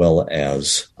 as well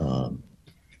as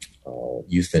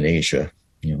euthanasia,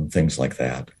 things like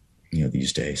that,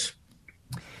 these days.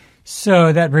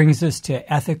 So that brings us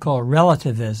to ethical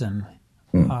relativism.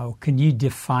 Can you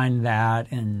define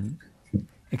that and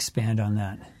expand on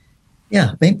that?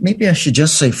 Yeah, maybe I should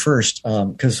just say first,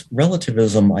 because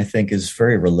relativism, I think, is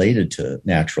very related to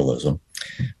naturalism.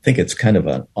 I think it's kind of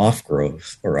an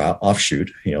offgrowth or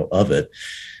offshoot, of it.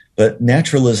 But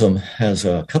naturalism has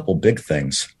a couple big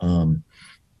things.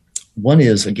 One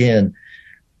is, again,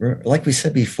 like we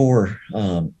said before,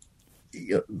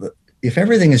 if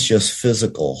everything is just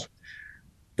physical,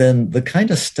 then the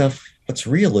kind of stuff what's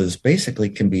real is basically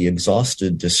can be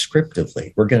exhausted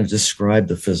descriptively. We're going to describe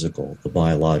the physical, the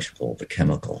biological, the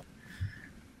chemical.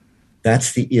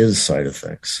 That's the is side of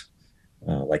things,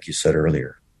 like you said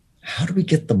earlier. How do we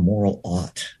get the moral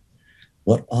ought?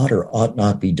 What ought or ought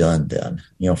not be done then,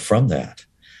 from that?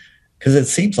 Because it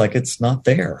seems like it's not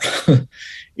there.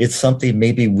 It's something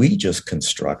maybe we just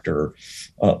construct, or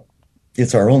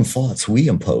it's our own thoughts we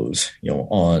impose,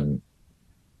 on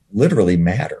literally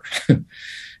matter,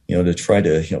 to try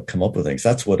to, come up with things.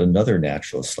 That's what another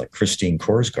naturalist like Christine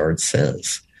Korsgaard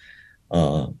says.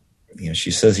 She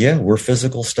says, we're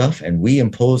physical stuff and we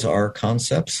impose our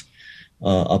concepts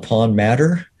upon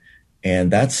matter.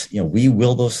 And that's, we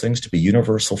will those things to be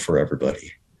universal for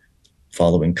everybody,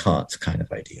 following Kant's kind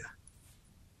of idea.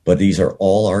 But these are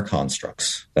all our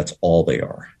constructs. That's all they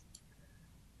are.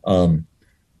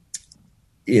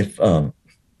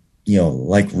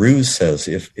 Like Ruse says,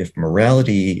 if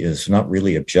morality is not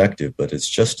really objective, but it's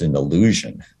just an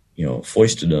illusion,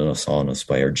 foisted on us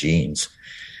by our genes,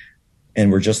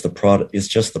 and we're just the product, it's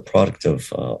just the product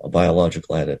of a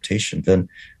biological adaptation, then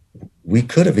we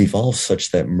could have evolved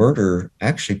such that murder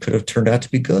actually could have turned out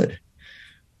to be good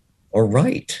or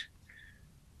right.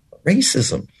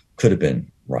 Racism could have been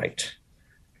right.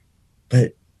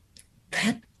 But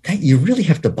that you really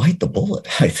have to bite the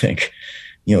bullet, I think,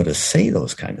 to say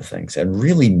those kind of things and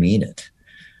really mean it,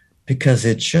 because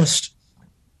it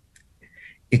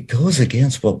goes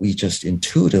against what we just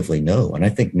intuitively know. And I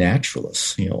think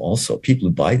naturalists, also people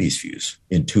who buy these views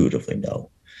intuitively know.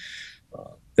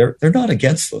 They're not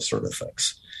against those sort of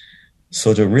things.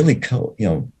 So to really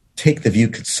take the view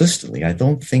consistently, I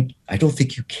don't think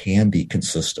you can be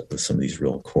consistent with some of these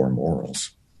real core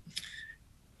morals.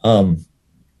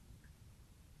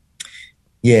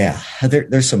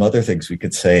 There's some other things we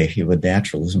could say with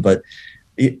naturalism, but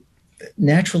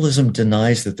naturalism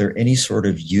denies that there are any sort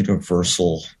of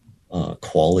universal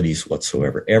qualities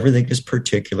whatsoever. Everything is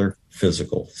particular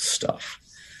physical stuff.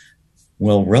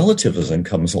 Well, relativism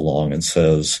comes along and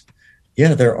says,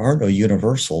 there are no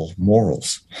universal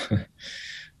morals.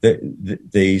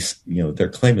 Their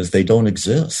claim is they don't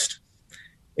exist.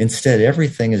 Instead,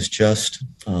 everything is just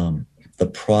the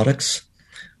products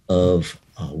of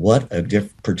what a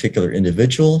particular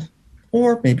individual,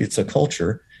 or maybe it's a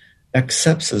culture,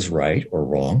 accepts as right or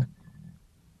wrong.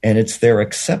 And it's their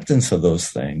acceptance of those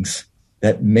things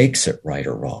that makes it right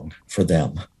or wrong for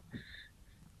them.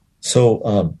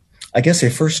 So I guess I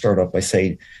first start off by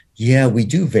saying, we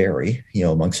do vary,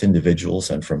 amongst individuals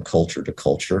and from culture to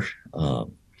culture.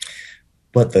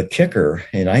 But the kicker,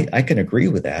 and I can agree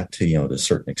with that to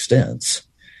certain extents,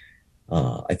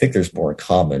 I think there's more in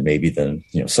common maybe than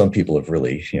some people have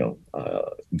really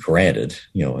granted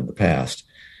in the past.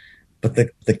 But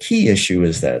the key issue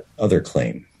is that other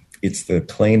claim. It's the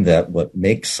claim that what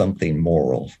makes something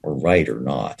moral or right or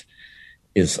not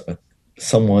is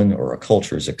someone or a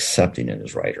culture is accepting it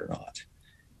as right or not.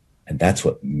 And that's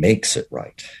what makes it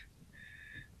right.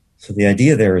 So the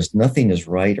idea there is nothing is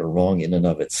right or wrong in and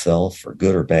of itself, or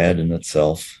good or bad in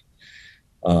itself.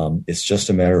 It's just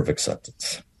a matter of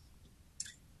acceptance.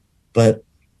 But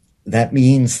that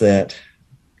means that,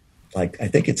 like, I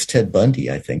think it's Ted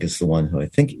Bundy, I think, is the one who I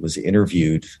think was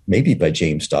interviewed, maybe by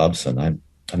James Dobson.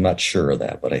 I'm not sure of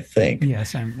that, but I think.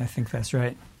 Yes, I think that's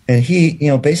right. And he,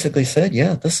 basically said,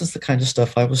 yeah, this is the kind of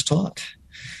stuff I was taught.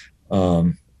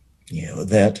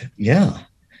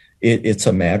 It's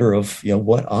a matter of,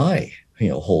 what I,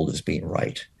 hold as being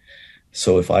right.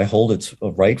 So if I hold it's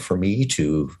right for me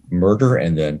to murder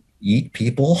and then eat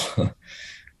people,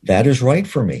 that is right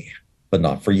for me, but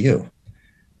not for you.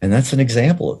 And that's an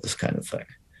example of this kind of thing,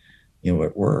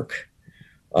 at work.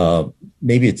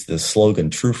 Maybe it's the slogan,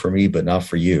 true for me, but not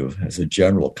for you, as a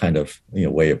general kind of,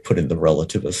 way of putting the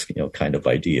relativist, kind of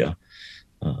idea,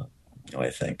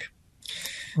 I think.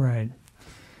 Right.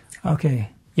 Okay.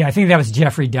 Yeah, I think that was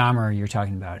Jeffrey Dahmer you're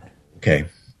talking about. Okay.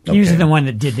 He was the one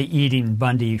that did the eating.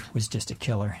 Bundy was just a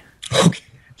killer. Okay.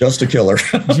 Just a killer.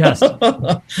 Just.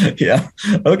 Yeah.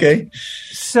 Okay.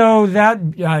 So that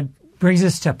brings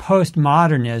us to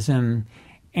postmodernism.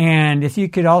 And if you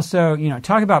could also,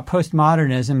 talk about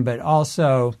postmodernism, but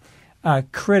also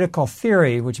critical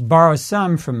theory, which borrows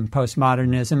some from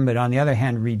postmodernism, but on the other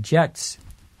hand rejects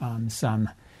some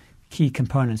key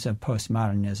components of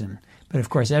postmodernism. But of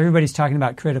course, everybody's talking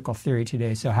about critical theory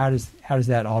today. So how does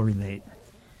that all relate?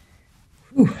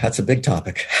 Ooh, that's a big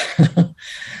topic.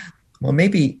 Well,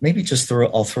 maybe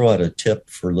I'll throw out a tip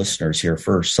for listeners here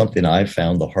first, something I've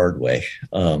found the hard way.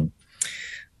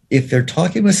 If they're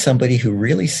talking with somebody who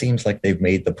really seems like they've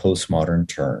made the postmodern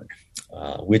turn,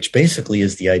 which basically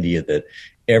is the idea that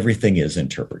everything is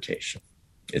interpretation.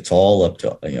 It's all up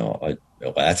to,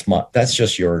 that's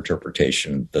just your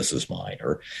interpretation. This is mine.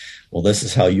 Or, well, this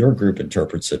is how your group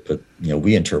interprets it, but,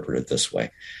 we interpret it this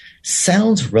way.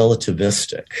 Sounds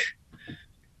relativistic.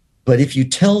 But if you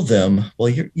tell them, well,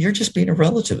 you're just being a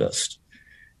relativist,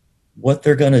 what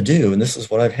they're going to do, and this is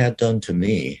what I've had done to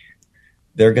me,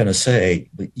 they're going to say,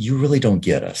 but you really don't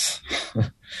get us.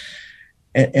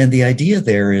 and the idea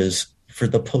there is, for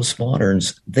the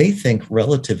postmoderns, they think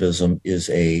relativism is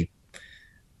they're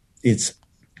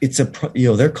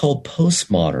called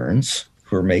postmoderns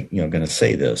who are going to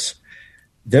say this.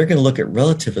 They're going to look at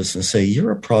relativists and say,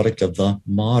 you're a product of the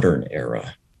modern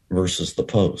era versus the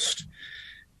post.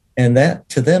 And that,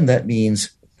 to them, that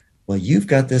means, well, you've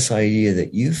got this idea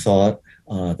that you thought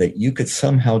that you could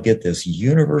somehow get this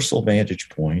universal vantage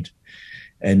point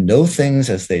and know things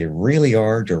as they really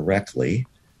are directly.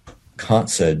 Kant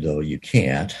said, no, you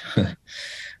can't.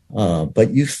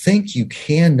 But you think you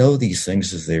can know these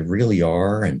things as they really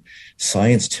are, and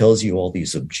science tells you all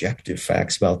these objective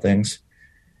facts about things.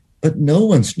 But no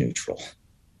one's neutral,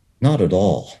 not at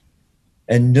all.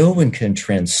 And no one can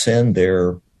transcend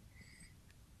their,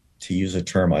 to use a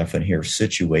term I often hear,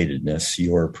 situatedness,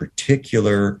 your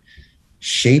particular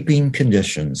shaping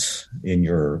conditions in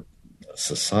your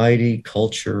society,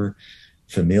 culture,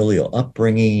 familial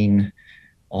upbringing,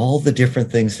 all the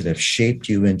different things that have shaped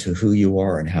you into who you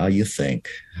are and how you think,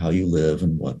 how you live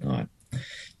and whatnot.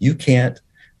 You can't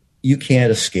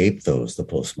escape those, the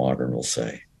postmodern will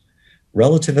say.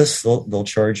 Relativists, they'll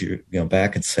charge you,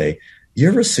 back and say,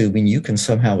 you're assuming you can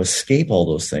somehow escape all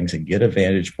those things and get a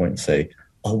vantage point and say,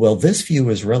 oh, well, this view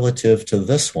is relative to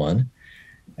this one,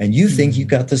 and you think you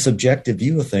got this objective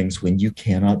view of things when you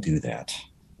cannot do that.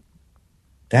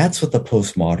 That's what the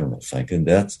postmodern will think, and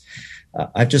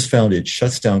I've just found it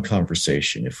shuts down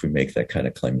conversation if we make that kind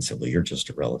of claim and say, well, you're just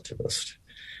a relativist.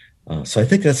 So I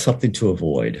think that's something to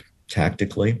avoid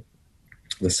tactically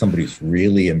with somebody who's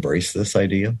really embraced this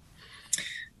idea.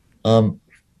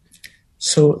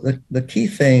 So the key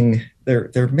thing, there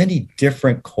are many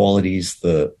different qualities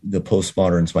the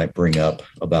postmoderns might bring up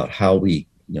about how we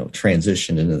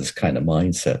transition into this kind of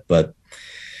mindset. But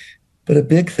a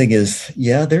big thing is,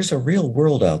 yeah, there's a real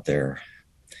world out there,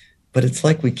 but it's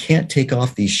like we can't take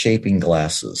off these shaping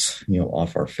glasses,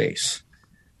 off our face,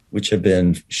 which have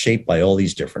been shaped by all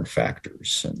these different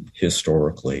factors and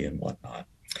historically and whatnot.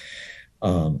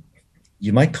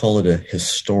 You might call it a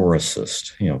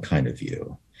historicist, kind of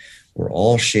view. We're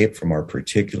all shaped from our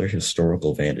particular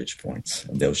historical vantage points,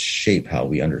 and those shape how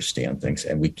we understand things.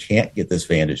 And we can't get this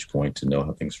vantage point to know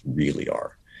how things really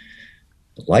are.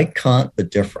 Like Kant,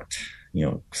 but different.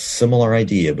 similar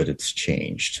idea, but it's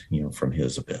changed, from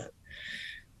his a bit.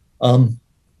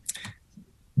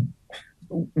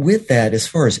 With that, as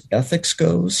far as ethics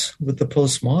goes, with the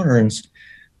postmoderns,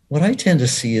 what I tend to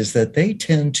see is that they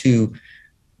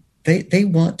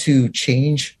want to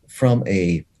change from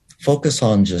a focus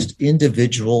on just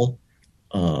individual,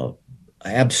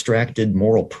 abstracted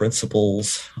moral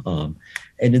principles, and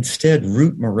instead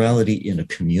root morality in a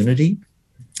community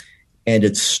and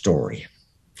its story,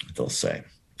 they'll say.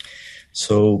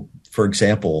 So, for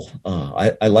example,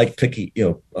 I like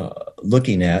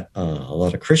looking at a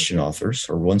lot of Christian authors,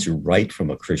 or ones who write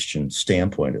from a Christian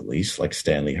standpoint, at least, like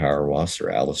Stanley Hauerwas or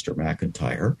Alistair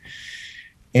McIntyre.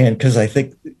 And because I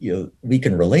think we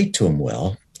can relate to them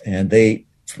well, and they,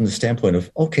 from the standpoint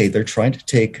of, okay, they're trying to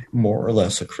take more or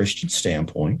less a Christian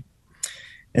standpoint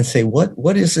and say,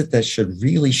 what is it that should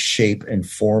really shape and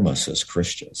form us as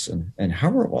Christians? And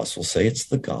Hauerwas will say it's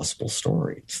the gospel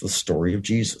story. It's the story of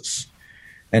Jesus.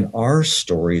 And our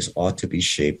stories ought to be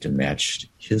shaped and matched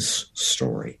his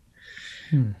story.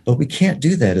 But we can't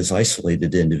do that as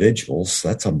isolated individuals.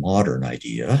 That's a modern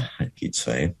idea, he'd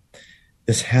say.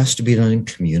 This has to be done in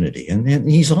community. And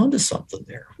he's onto something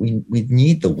there. We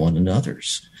need the one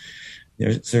another's.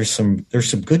 There's some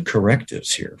good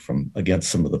correctives here against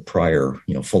some of the prior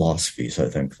philosophies, I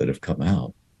think, that have come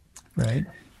out. Right.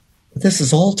 But this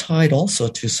is all tied also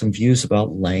to some views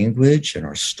about language and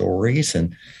our stories,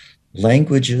 and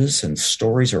languages and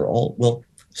stories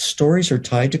stories are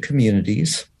tied to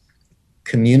communities.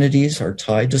 Communities are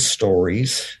tied to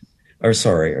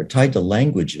are tied to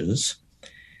languages.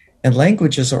 And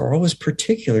languages are always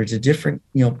particular to different,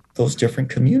 those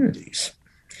different communities.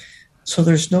 So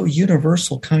there's no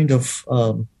universal kind of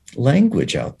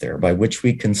language out there by which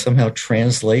we can somehow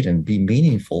translate and be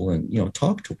meaningful and,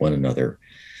 talk to one another.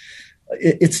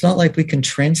 It's not like we can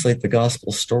translate the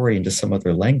gospel story into some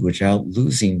other language without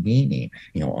losing meaning,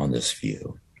 on this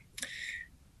view.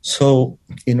 So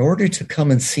in order to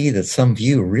come and see that some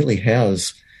view really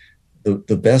has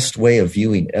the best way of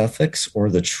viewing ethics or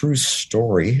the true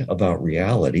story about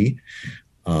reality,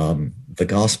 the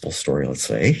gospel story, let's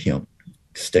say,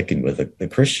 sticking with the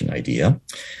Christian idea,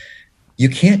 you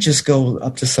can't just go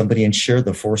up to somebody and share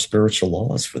the 4 spiritual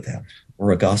laws with them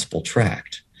or a gospel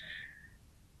tract.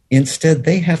 Instead,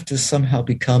 they have to somehow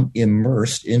become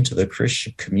immersed into the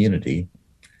Christian community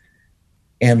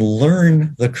and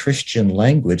learn the Christian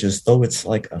language as though it's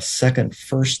like a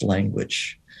first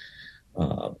language.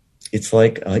 It's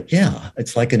like an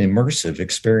immersive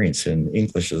experience in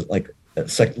English, like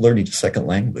learning a second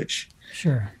language.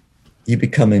 Sure. You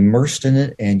become immersed in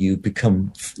it, and you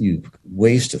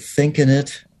ways to think in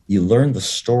it. You learn the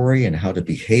story and how to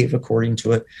behave according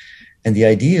to it. And the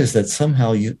idea is that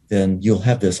somehow you'll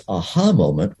have this aha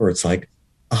moment where it's like,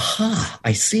 aha,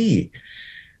 I see.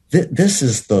 This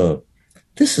is the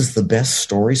best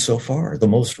story so far, the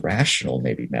most rational,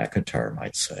 maybe McIntyre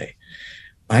might say.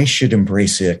 I should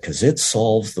embrace it because it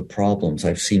solves the problems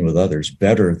I've seen with others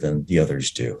better than the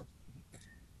others do.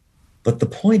 But the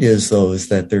point is, though, is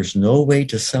that there's no way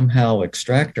to somehow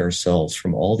extract ourselves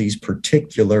from all these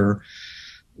particular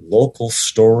local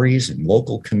stories and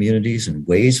local communities and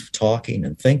ways of talking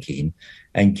and thinking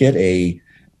and get a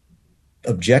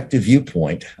objective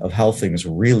viewpoint of how things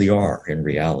really are in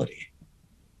reality.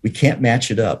 We can't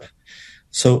match it up.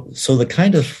 So the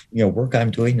kind of work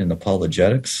I'm doing in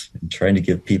apologetics and trying to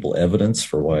give people evidence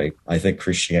for why I think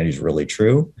Christianity is really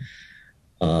true,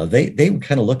 they would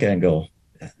kind of look at it and go,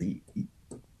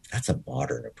 that's a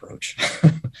modern approach.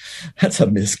 That's a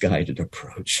misguided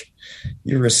approach.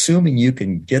 You're assuming you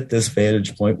can get this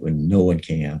vantage point when no one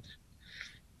can.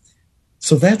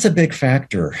 So that's a big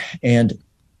factor. And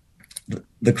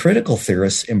the critical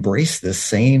theorists embrace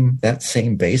that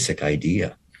same basic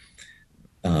idea.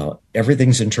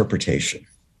 Everything's interpretation,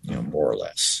 more or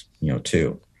less,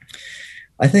 too.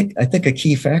 I think a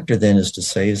key factor then is to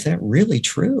say, is that really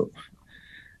true?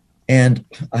 And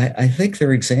I think there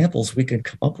are examples we can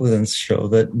come up with and show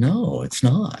that no, it's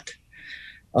not.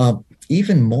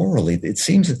 Even morally, it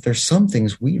seems that there's some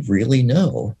things we really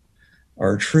know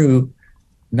are true,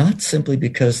 not simply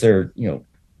because they're,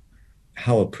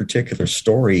 how a particular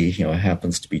story,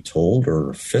 happens to be told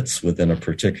or fits within a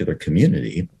particular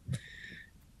community.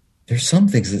 There's some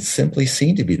things that simply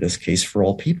seem to be this case for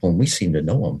all people, and we seem to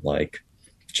know them, like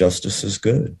justice is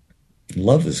good, and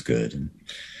love is good, and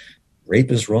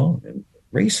rape is wrong, and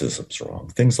racism's wrong,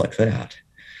 things like that.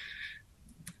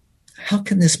 How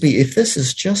can this be? If this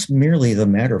is just merely the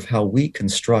matter of how we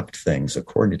construct things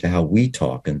according to how we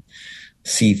talk and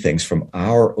see things from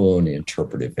our own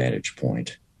interpretive vantage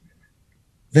point,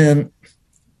 then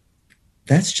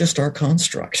that's just our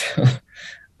construct.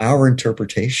 our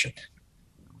interpretation.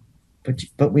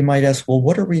 But we might ask, well,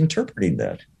 what are we interpreting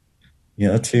then?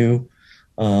 To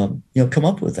come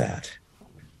up with that.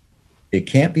 It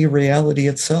can't be reality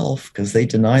itself because they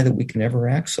deny that we can ever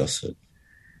access it.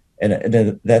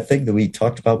 And that thing that we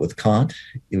talked about with Kant,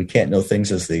 we can't know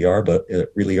things as they are, but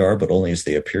really are, but only as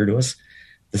they appear to us.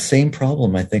 The same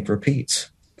problem, I think, repeats.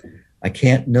 I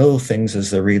can't know things as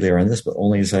they really are in this, but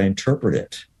only as I interpret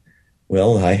it.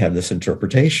 Well, I have this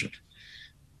interpretation.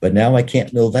 But now I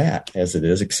can't know that as it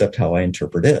is, except how I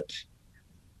interpret it.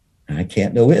 And I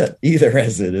can't know it either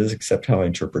as it is, except how I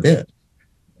interpret it.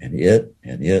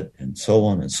 And so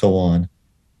on and so on.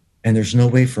 And there's no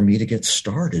way for me to get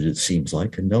started, it seems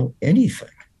like, and know anything,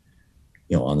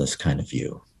 on this kind of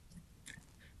view.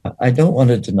 I don't want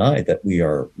to deny that we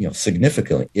are,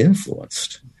 significantly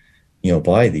influenced,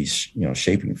 by these,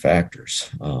 shaping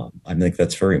factors. I think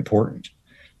that's very important.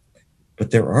 But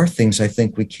there are things I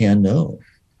think we can know.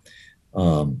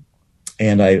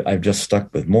 And I've just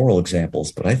stuck with moral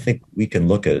examples, but I think we can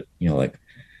look at, like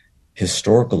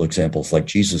historical examples like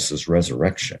Jesus's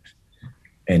resurrection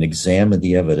and examine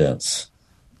the evidence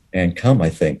and come, I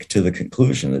think, to the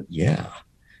conclusion that,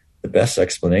 the best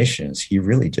explanation is he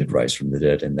really did rise from the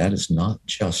dead, and that is not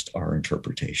just our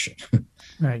interpretation.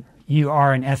 Right. You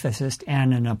are an ethicist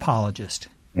and an apologist.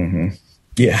 Mm-hmm.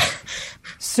 Yeah.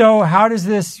 So how does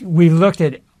this, we looked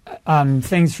at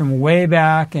things from way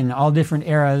back in all different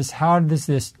eras. How does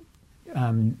this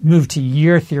move to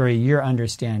your theory, your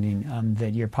understanding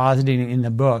that you're positing in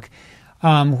the book?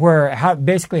 How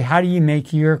do you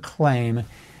make your claim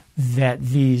that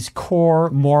these core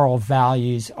moral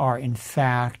values are in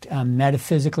fact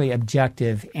metaphysically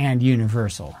objective and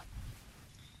universal?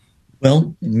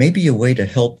 Well, maybe a way to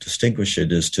help distinguish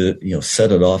it is to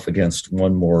set it off against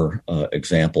one more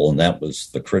example, and that was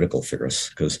the critical theorists,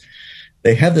 because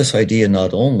they have this idea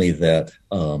not only that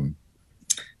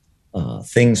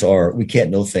we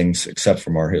can't know things except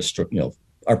from our history,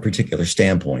 our particular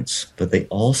standpoints, but they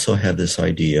also have this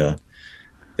idea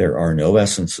there are no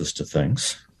essences to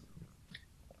things.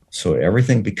 So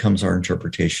everything becomes our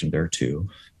interpretation there too.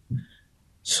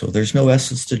 So there's no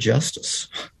essence to justice.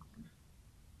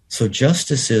 So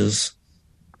justice is,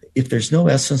 if there's no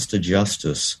essence to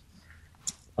justice,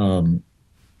 what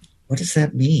does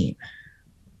that mean?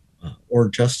 Or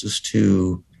justice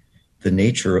to the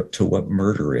nature, to what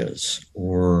murder is,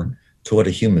 or to what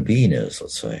a human being is,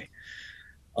 let's say.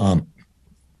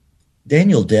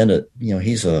 Daniel Dennett,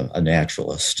 he's a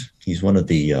naturalist. He's one of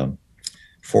the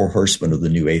four horsemen of the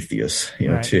new atheists,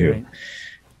 too. Right.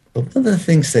 But one of the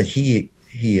things that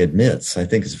he admits, I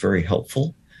think is very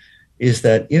helpful, is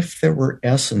that if there were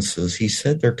essences, he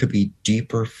said there could be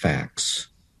deeper facts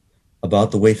about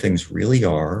the way things really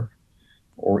are,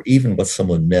 or even what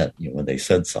someone meant when they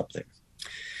said something.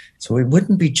 So it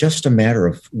wouldn't be just a matter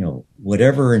of,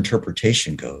 whatever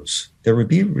interpretation goes. There would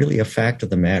be really a fact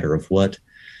of the matter of what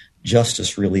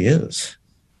justice really is,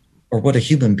 or what a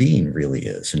human being really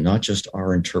is, and not just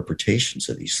our interpretations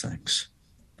of these things.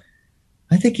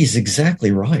 I think he's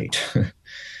exactly right.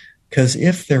 Because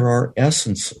if there are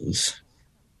essences,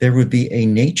 there would be a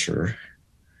nature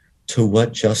to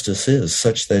what justice is,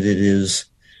 such that it is,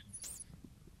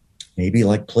 maybe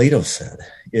like Plato said,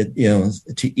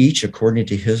 to each according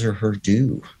to his or her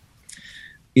due.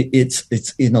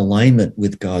 It's in alignment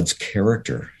with God's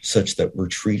character, such that we're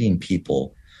treating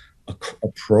people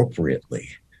appropriately,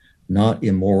 not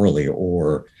immorally,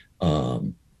 or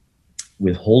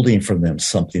withholding from them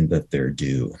something that they're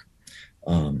due.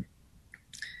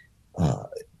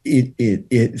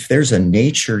 If there's a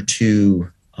nature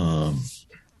to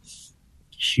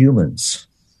humans,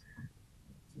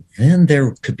 then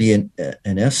there could be an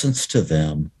essence to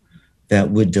them that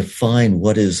would define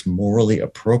what is morally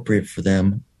appropriate for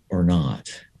them or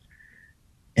not.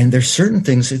 And there's certain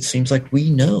things it seems like we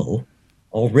know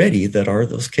already that are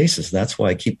those cases. That's why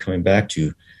I keep coming back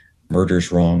to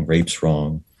murder's wrong, rape's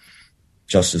wrong,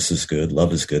 justice is good,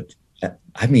 love is good.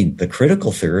 I mean, the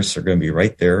critical theorists are going to be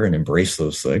right there and embrace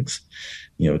those things,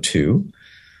 too.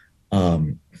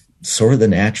 So are the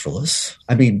naturalists.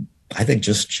 I mean, I think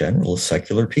just general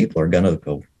secular people are going to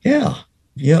go, yeah,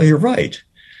 you're right.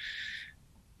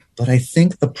 But I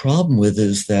think the problem with it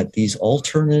is that these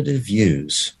alternative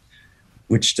views,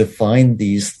 which define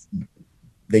these,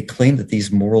 they claim that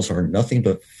these morals are nothing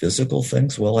but physical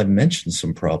things. Well, I mentioned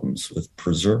some problems with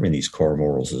preserving these core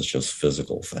morals as just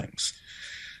physical things.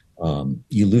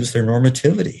 You lose their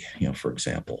normativity, for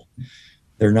example.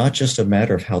 They're not just a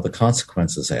matter of how the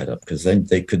consequences add up, because then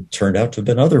they could turn out to have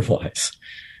been otherwise.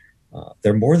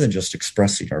 They're more than just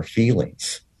expressing our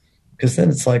feelings, because then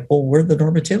it's like, well, where'd the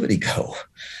normativity go?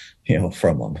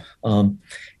 from them.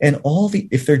 And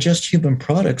if they're just human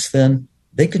products, then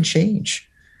they can change.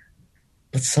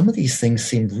 But some of these things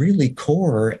seem really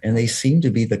core, and they seem to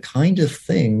be the kind of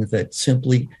thing that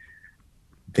simply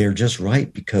they're just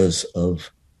right because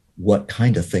of what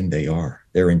kind of thing they are.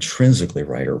 They're intrinsically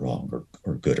right or wrong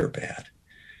or good or bad.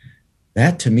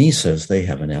 That to me says they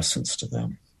have an essence to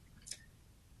them.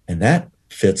 And that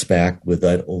fits back with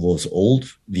all those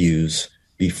old views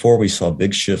before we saw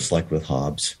big shifts like with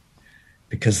Hobbes,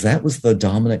 because that was the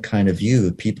dominant kind of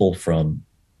view. People from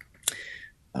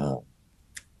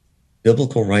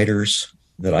biblical writers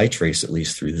that I trace, at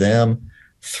least through them,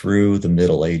 through the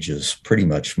Middle Ages, pretty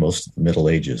much most of the Middle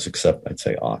Ages, except I'd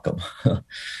say Occam,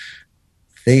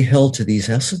 they held to these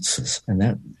essences,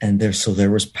 so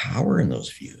there was power in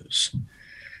those views.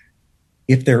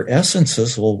 If they're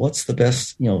essences, well, what's the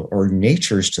best, or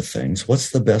natures to things,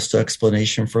 what's the best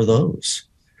explanation for those?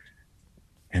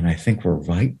 And I think we're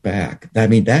right back. I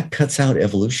mean, that cuts out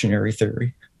evolutionary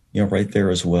theory, right there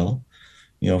as well,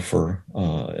 for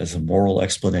as a moral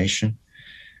explanation.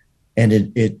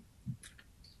 And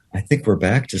I think we're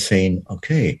back to saying,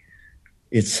 okay,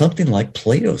 it's something like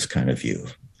Plato's kind of view,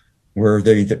 where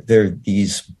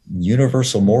these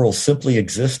universal morals simply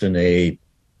exist in a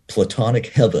Platonic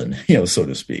heaven, so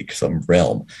to speak, some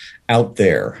realm out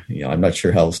there. I'm not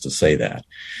sure how else to say that.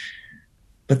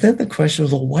 But then the question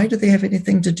is, well, why do they have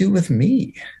anything to do with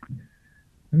me?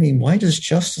 I mean, why does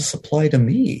justice apply to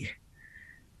me?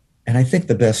 And I think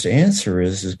the best answer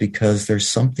is because there's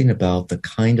something about the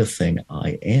kind of thing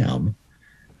I am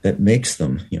that makes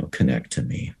them, connect to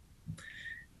me.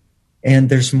 And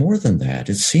there's more than that.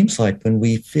 It seems like when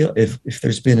we feel, if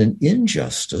there's been an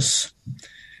injustice,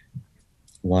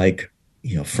 like,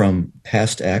 from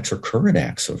past acts or current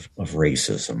acts of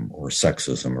racism or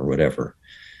sexism or whatever,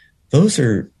 those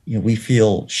are, we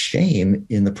feel shame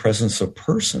in the presence of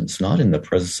persons, not in the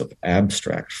presence of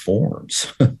abstract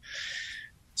forms.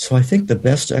 So I think the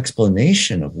best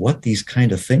explanation of what these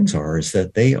kind of things are is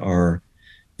that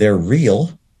they're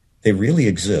real, they really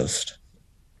exist,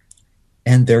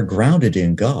 and they're grounded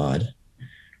in God,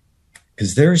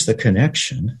 because there's the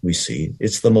connection we see.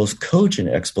 It's the most cogent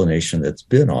explanation that's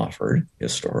been offered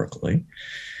historically.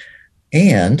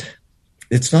 And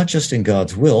it's not just in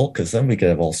God's will, because then we could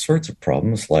have all sorts of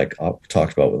problems like we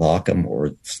talked about with Occam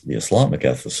or the Islamic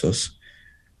ethicists.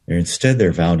 Instead,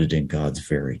 they're founded in God's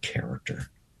very character.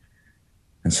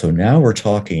 And so now we're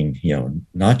talking,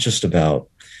 not just about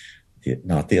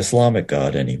not the Islamic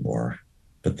God anymore,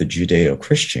 but the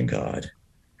Judeo-Christian God.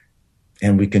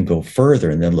 And we can go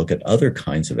further and then look at other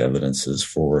kinds of evidences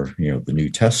for, the New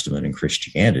Testament and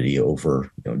Christianity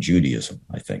over, Judaism,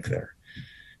 I think there.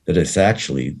 That it's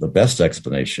actually the best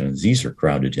explanation is these are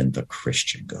grounded in the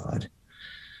Christian God.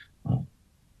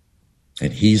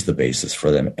 And he's the basis for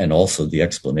them, and also the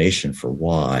explanation for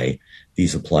why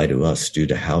these apply to us due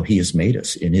to how he has made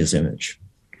us in his image.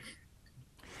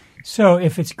 So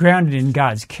if it's grounded in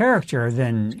God's character,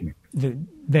 then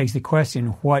begs the question,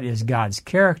 what is God's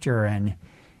character? And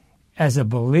as a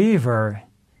believer,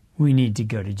 we need to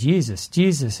go to Jesus.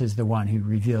 Jesus is the one who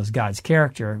reveals God's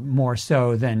character more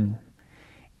so than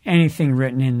anything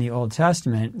written in the Old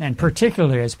Testament, and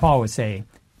particularly, as Paul would say,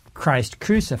 Christ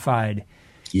crucified.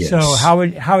 Yes. So how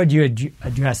would you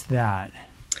address that?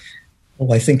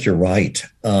 Well, I think you're right.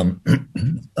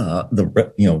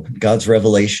 God's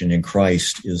revelation in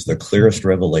Christ is the clearest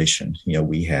revelation,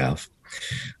 we have.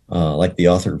 Like the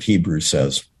author of Hebrews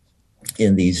says,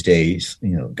 in these days,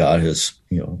 God has,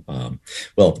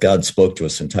 God spoke to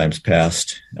us in times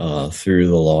past through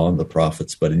the law and the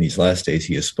prophets, but in these last days,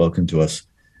 he has spoken to us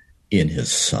in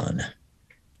his Son.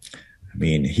 I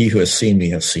mean, he who has seen me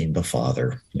has seen the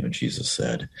Father, Jesus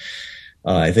said.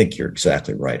 I think you're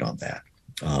exactly right on that.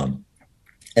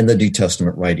 And the New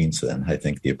Testament writings then, I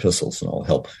think the epistles and all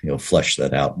help, flesh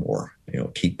that out more,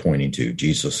 keep pointing to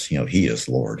Jesus, he is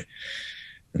Lord.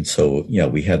 And so,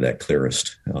 we have that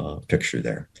clearest picture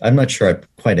there. I'm not sure I'm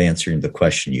quite answering the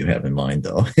question you have in mind,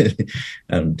 though.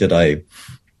 Did I?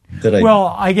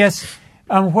 Well, I guess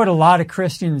what a lot of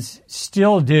Christians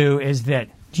still do is that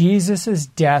Jesus'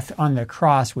 death on the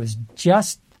cross was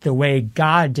just the way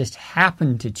God just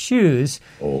happened to choose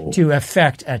to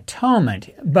effect atonement.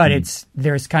 But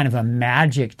there's kind of a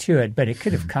magic to it, but it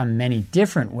could have come many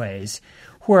different ways.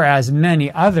 Whereas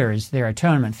many others, their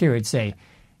atonement theory would say,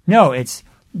 no, it's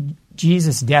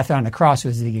Jesus' death on the cross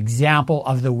was the example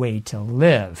of the way to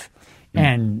live.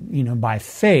 And, by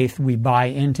faith, we buy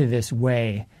into this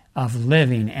way of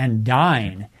living and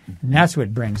dying. And that's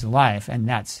what brings life. And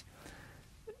that's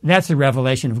the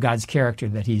revelation of God's character,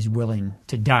 that he's willing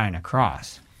to die on a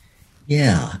cross.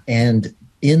 Yeah. And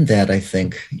in that, I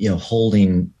think,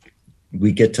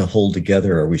 we get to hold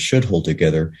together, or we should hold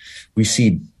together. We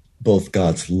see both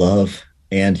God's love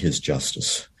and his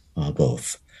justice,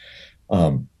 both.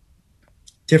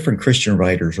 Different Christian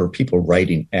writers, or people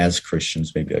writing as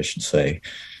Christians, maybe I should say,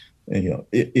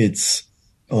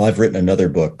 I've written another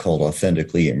book called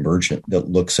Authentically Emergent that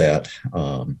looks at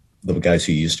the guys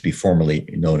who used to be formerly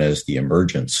known as the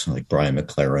Emergents, like Brian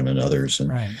McLaren and others. And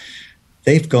right.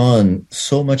 They've gone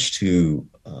so much to,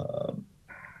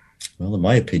 in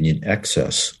my opinion,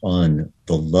 excess on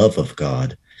the love of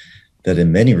God that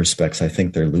in many respects, I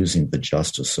think they're losing the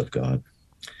justice of God.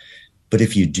 But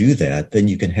if you do that, then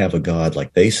you can have a God,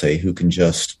 like they say, who can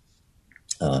just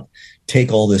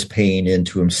take all this pain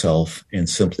into himself and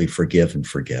simply forgive and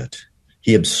forget.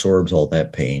 He absorbs all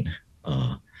that pain.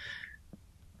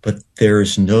 But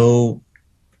there's no,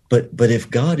 but if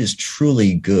God is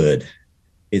truly good,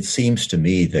 it seems to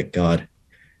me that God,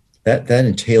 that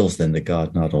entails then that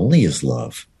God not only is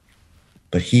love,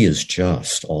 but he is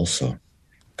just also,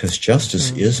 because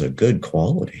justice is a good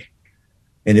quality.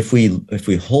 And if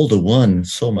we hold to one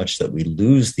so much that we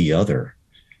lose the other,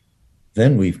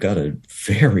 then we've got a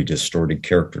very distorted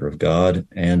character of God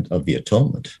and of the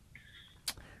atonement.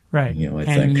 Right. I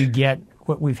think you get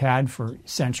what we've had for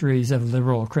centuries of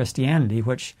liberal Christianity,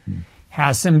 which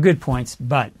has some good points.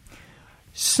 But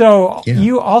so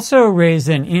you also raise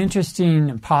an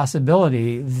interesting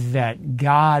possibility that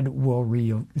God will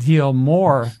reveal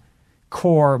more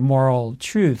core moral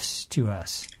truths to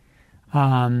us.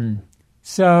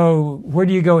 So where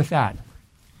do you go with that?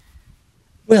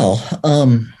 Well,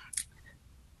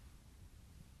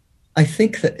 I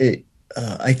think that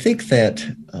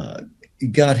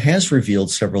God has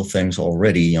revealed several things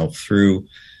already. Through,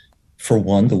 for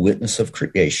one, the witness of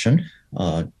creation.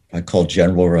 I call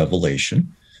general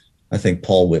revelation. I think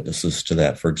Paul witnesses to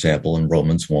that, for example, in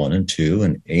Romans 1 and 2,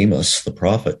 and Amos, the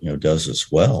prophet, does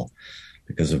as well,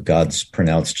 because of God's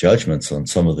pronounced judgments on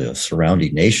some of the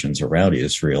surrounding nations around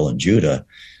Israel and Judah,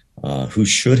 who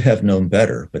should have known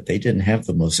better, but they didn't have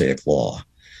the Mosaic law.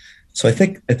 So I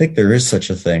think there is such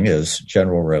a thing as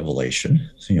general revelation,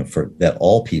 for that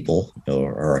all people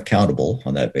are accountable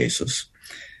on that basis.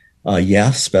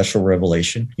 Special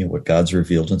revelation, what God's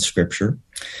revealed in Scripture.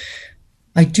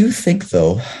 I do think,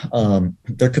 though,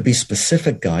 there could be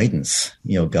specific guidance,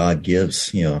 God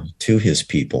gives, to his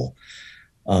people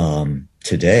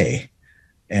today.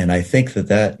 And I think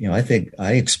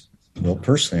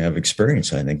personally, I've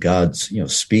experienced, I think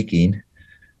God's, speaking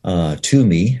to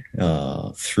me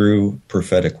through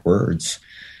prophetic words,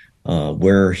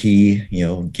 where he,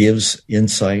 gives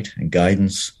insight and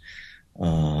guidance,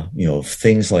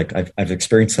 things like I've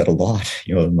experienced that a lot,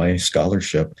 in my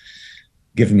scholarship,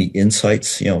 giving me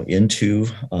insights, into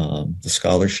the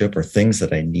scholarship, or things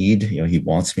that I need, he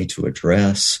wants me to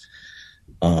address,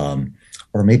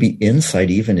 or maybe insight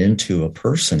even into a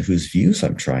person whose views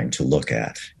I'm trying to look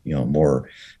at, more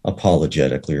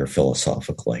apologetically or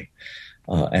philosophically,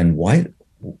 and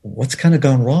what's kind of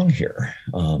gone wrong here.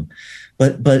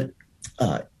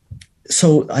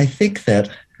 So I think that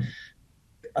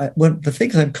the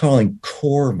things I'm calling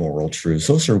core moral truths,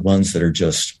 those are ones that are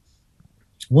just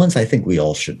ones I think we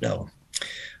all should know.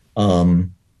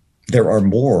 There are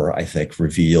more, I think,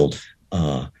 revealed.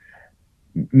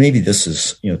 Maybe this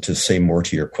is, to say more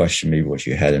to your question, maybe what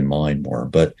you had in mind more.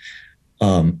 But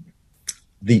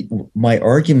my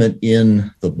argument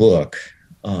in the book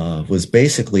was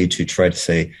basically to try to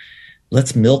say,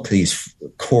 let's milk these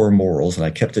core morals, and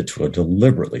I kept it to a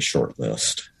deliberately short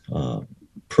list,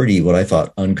 pretty what I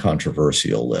thought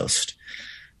uncontroversial list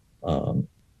of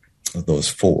those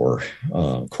four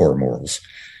core morals.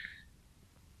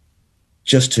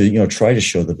 Just to try to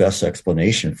show the best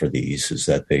explanation for these is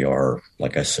that they are,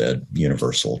 like I said,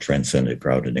 universal, transcendent,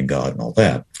 grounded in God, and all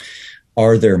that.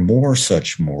 Are there more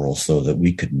such morals, though, that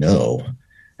we could know?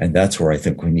 And that's where I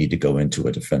think we need to go into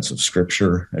a defense of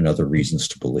Scripture and other reasons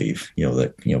to believe,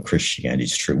 that Christianity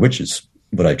is true, which is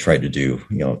what I tried to do,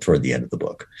 toward the end of the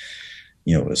book,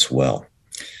 as well.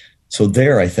 So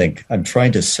there, I think I'm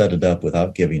trying to set it up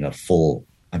without giving a full.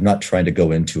 I'm not trying to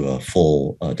go into a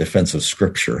full defense of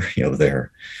Scripture,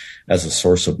 there as a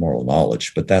source of moral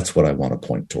knowledge, but that's what I want to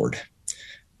point toward,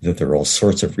 that there are all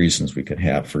sorts of reasons we can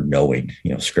have for knowing,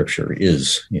 Scripture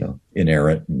is,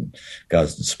 inerrant and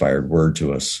God's inspired word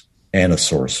to us and a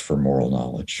source for moral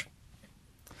knowledge.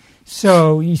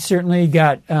 So you certainly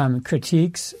got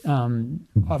critiques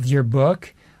of your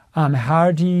book.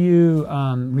 How do you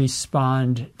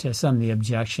respond to some of the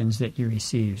objections that you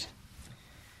received?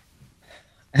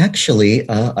 Actually,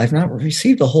 I've not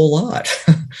received a whole lot.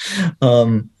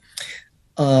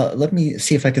 Let me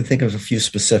see if I can think of a few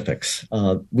specifics.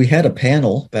 We had a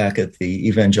panel back at the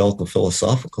Evangelical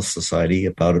Philosophical Society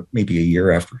about maybe a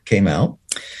year after it came out.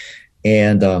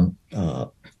 And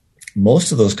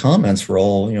most of those comments were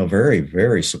all, very,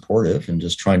 very supportive and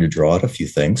just trying to draw out a few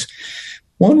things.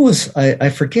 One was, I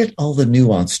forget all the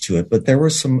nuance to it, but there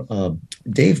was some,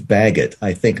 Dave Baggett,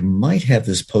 I think, might have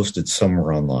this posted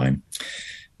somewhere online.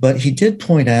 But he did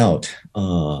point out,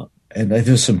 and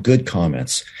there's some good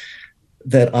comments,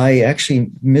 that I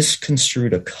actually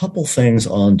misconstrued a couple things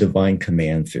on divine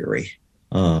command theory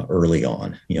early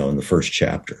on, in the first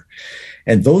chapter.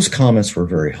 And those comments were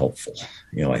very helpful.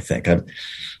 I think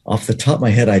off the top of my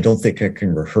head, I don't think I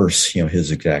can rehearse,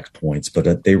 his exact points,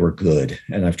 but they were good.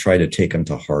 And I've tried to take them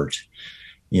to heart,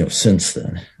 since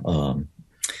then,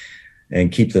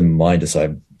 and keep them in mind as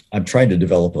I'm trying to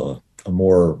develop a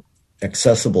more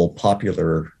accessible,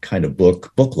 popular kind of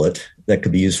booklet that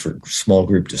could be used for small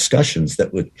group discussions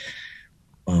that would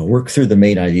work through the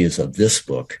main ideas of this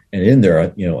book. And in there,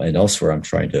 and elsewhere, I'm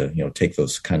trying to, take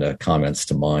those kind of comments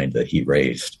to mind that he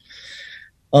raised.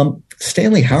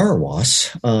 Stanley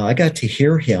Hauerwas, I got to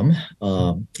hear him.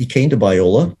 He came to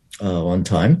Biola one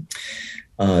time.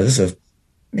 This is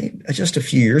just a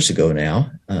few years ago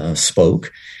now,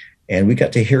 spoke. And we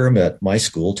got to hear him at my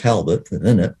school, Talbot,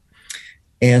 within it.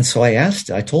 And so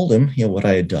I told him, what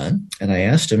I had done. And I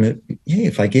asked him, hey,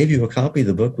 if I gave you a copy of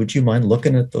the book, would you mind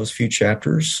looking at those few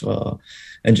chapters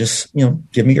and just,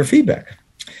 give me your feedback?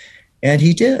 And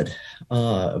he did.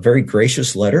 A very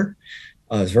gracious letter.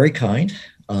 It was very kind.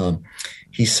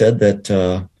 He said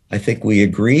that I think we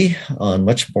agree on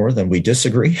much more than we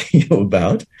disagree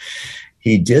about.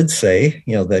 He did say,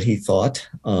 that he thought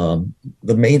the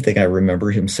main thing I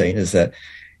remember him saying is that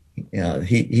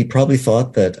he probably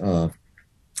thought that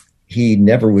he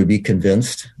never would be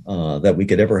convinced that we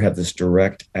could ever have this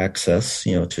direct access,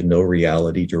 to know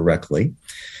reality directly.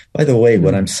 By the way,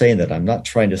 when I'm saying that, I'm not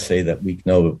trying to say that we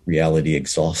know reality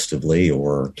exhaustively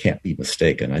or can't be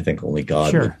mistaken. I think only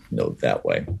God would know that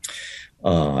way.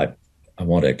 I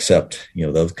want to accept,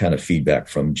 those kind of feedback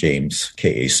from James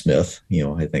K.A. Smith.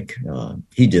 I think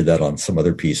he did that on some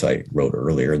other piece I wrote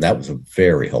earlier, and that was a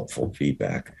very helpful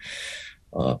feedback.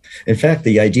 In fact,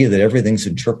 the idea that everything's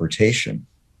interpretation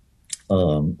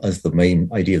as the main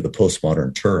idea of the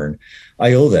postmodern turn,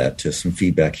 I owe that to some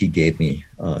feedback he gave me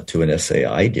to an essay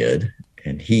I did,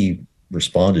 and he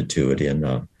responded to it in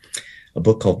a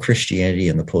book called Christianity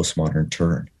and the Postmodern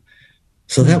Turn.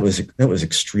 So that was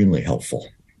extremely helpful,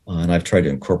 and I've tried to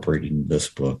incorporate it in this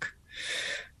book.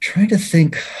 Trying to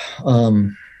think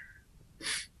the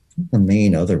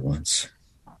main other ones.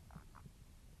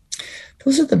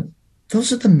 Those are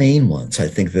the main ones I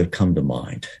think that have come to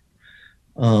mind.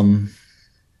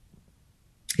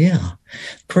 Yeah.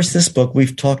 Of course, this book,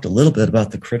 we've talked a little bit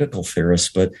about the critical theorists,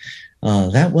 but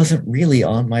that wasn't really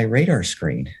on my radar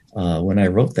screen when I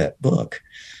wrote that book.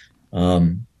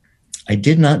 I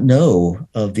did not know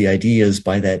of the ideas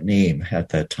by that name at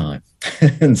that time.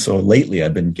 And so lately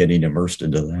I've been getting immersed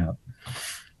into that.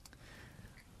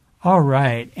 All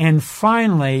right. And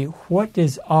finally, what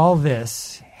does all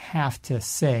this have to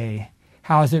say?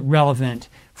 How is it relevant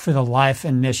for the life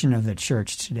and mission of the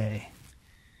church today?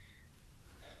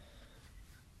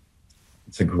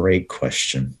 It's a great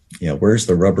question. Where's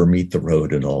the rubber meet the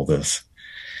road in all this?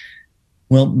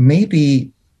 Well,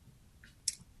 maybe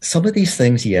some of these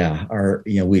things, are,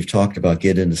 we've talked about,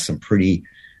 get into some pretty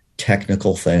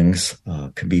technical things,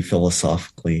 can be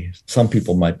philosophically. Some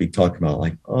people might be talking about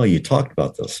like, oh, you talked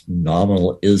about this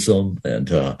nominalism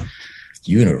and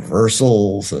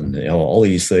universals and, all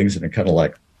these things. And they're kind of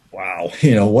like, wow,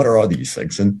 what are all these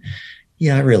things? And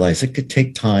I realize it could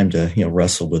take time to,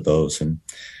 wrestle with those. And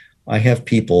I have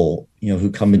people,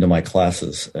 who come into my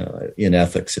classes in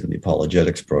ethics in the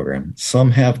apologetics program.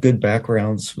 Some have good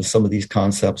backgrounds with some of these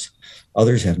concepts.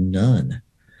 Others have none.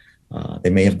 They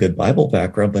may have good Bible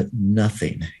background, but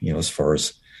nothing, as far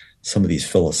as some of these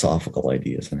philosophical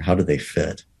ideas and how do they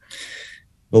fit.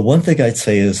 But one thing I'd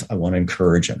say is I want to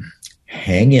encourage them.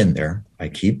 Hang in there. I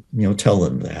keep,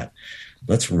 telling them that.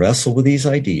 Let's wrestle with these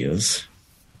ideas,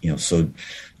 so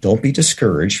don't be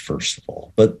discouraged, first of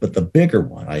all. But the bigger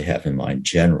one I have in mind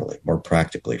generally, more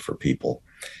practically for people,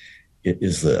 it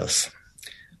is this.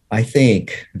 I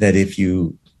think that if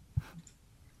you,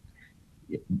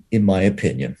 in my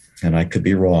opinion, and I could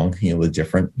be wrong, with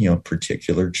different,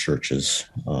 particular churches,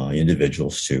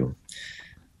 individuals too.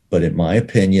 But in my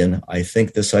opinion, I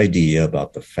think this idea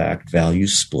about the fact-value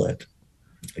split,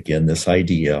 again, this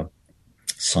idea,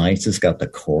 science has got the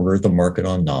corner of the market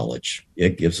on knowledge.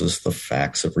 It gives us the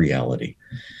facts of reality.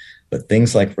 But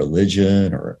things like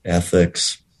religion or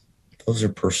ethics, Those are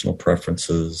personal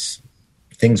preferences,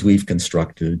 things we've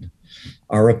constructed,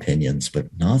 our opinions, but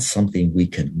not something we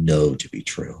can know to be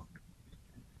true.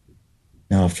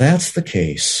 Now, if that's the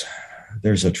case,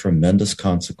 there's a tremendous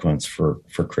consequence for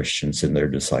Christians in their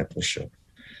discipleship,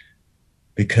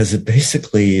 because it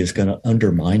basically is going to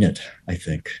undermine it, I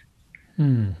think.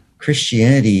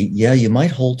 Christianity, yeah, you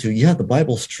might hold to, yeah, the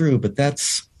Bible's true, but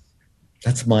that's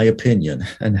my opinion.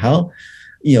 And how,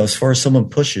 as far as someone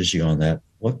pushes you on that,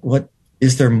 what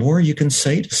is there more you can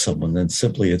say to someone than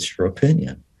simply it's your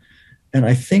opinion? And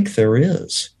I think there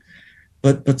is.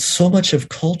 But so much of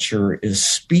culture is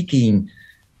speaking,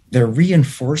 they're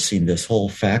reinforcing this whole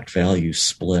fact-value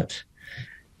split.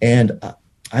 And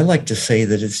I like to say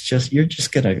that it's just, you're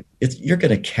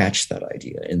gonna catch that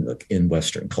idea in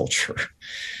Western culture.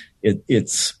 It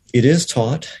is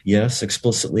taught, yes,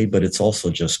 explicitly, but it's also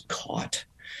just caught.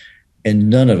 And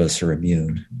none of us are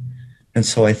immune. And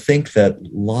so I think that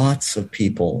lots of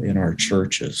people in our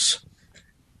churches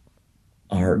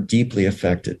are deeply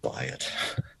affected by it,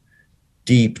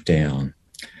 deep down.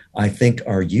 I think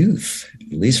our youth,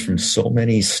 at least from so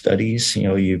many studies,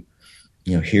 you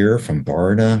hear from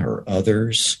Barna or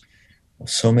others,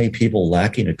 so many people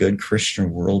lacking a good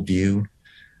Christian worldview,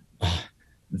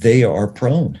 they are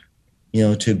prone,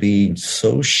 to being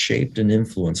so shaped and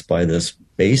influenced by this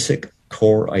basic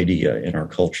core idea in our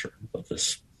culture of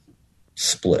this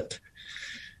split.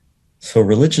 So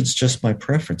religion's just my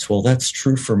preference. Well, that's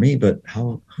true for me, but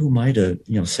who am I to,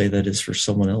 say that is for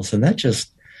someone else? And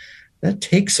that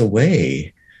takes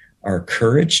away our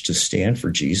courage to stand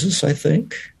for Jesus, I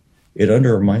think. It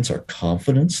undermines our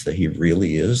confidence that he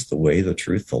really is the way, the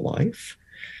truth, the life.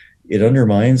 It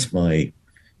undermines my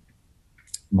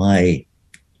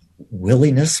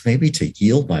willingness maybe to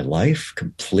yield my life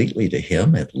completely to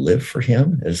him and live for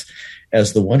him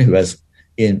as the one who has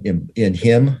in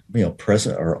him,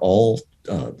 present are all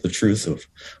the truths of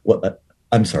what,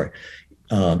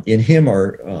 in him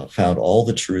are found all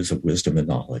the truths of wisdom and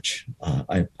knowledge.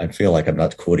 I feel like I'm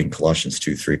not quoting Colossians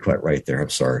 2:3 quite right there. I'm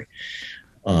sorry.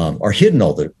 Are hidden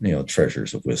all the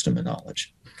treasures of wisdom and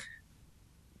knowledge.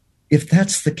 If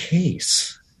that's the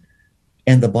case,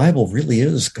 and the Bible really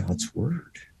is God's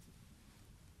word,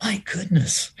 my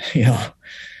goodness, it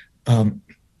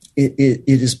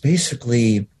is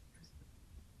basically,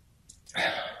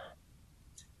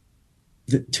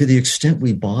 to the extent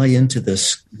we buy into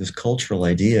this cultural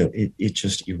idea, it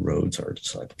just erodes our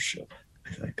discipleship,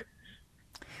 I think.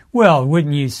 Well,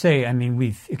 wouldn't you say,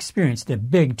 we've experienced a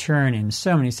big turn in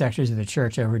so many sectors of the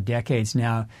church over decades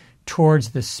now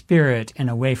towards the Spirit and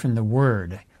away from the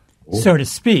Word, so to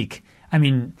speak.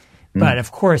 But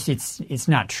of course, it's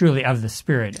not truly of the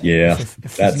Spirit. Yeah, if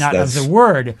it's not of the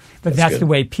Word, but that's the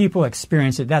way people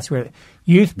experience it. That's where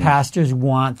youth pastors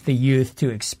want the youth to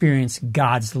experience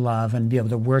God's love and be able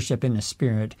to worship in the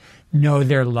Spirit, know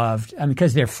they're loved,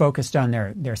 because they're focused on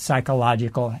their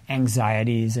psychological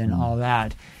anxieties and all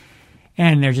that.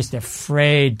 And they're just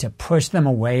afraid to push them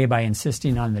away by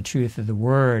insisting on the truth of the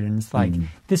Word. And it's like,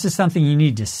 this is something you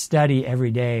need to study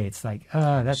every day. It's like,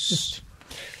 that's just...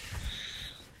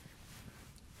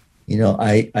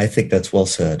 I think that's well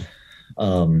said.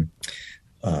 And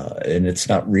it's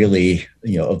not really,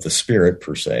 of the Spirit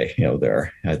per se,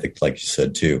 there. I think, like you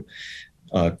said, too.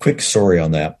 Quick story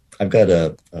on that. I've got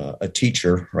a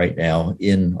teacher right now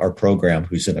in our program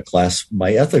who's in a class,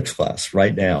 my ethics class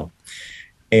right now.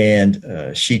 And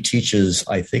she teaches,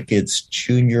 I think it's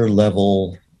junior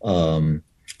level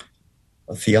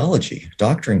theology,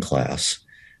 doctrine class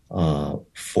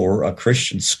for a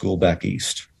Christian school back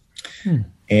east.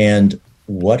 And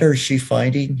what are she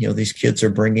finding? These kids are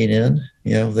bringing in,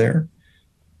 there,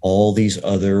 all these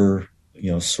other,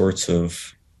 sorts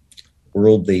of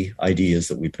worldly ideas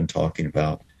that we've been talking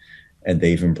about, and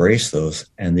they've embraced those.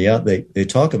 And they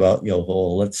talk about,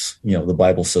 well, let's, the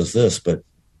Bible says this, but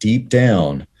deep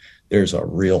down, there's a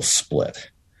real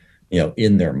split,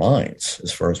 in their minds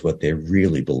as far as what they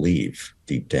really believe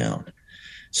deep down.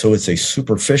 So it's a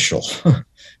superficial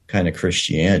kind of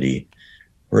Christianity.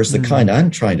 Whereas the kind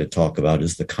I'm trying to talk about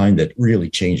is the kind that really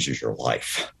changes your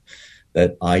life,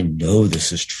 that I know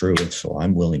this is true, and so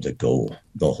I'm willing to go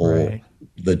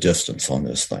the distance on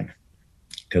this thing,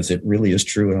 because it really is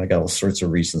true, and I got all sorts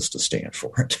of reasons to stand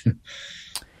for it.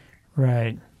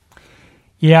 Right.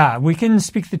 Yeah, we can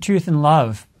speak the truth in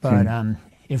love, but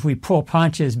if we pull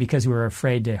punches because we're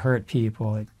afraid to hurt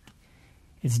people,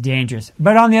 it's dangerous.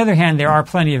 But on the other hand, there are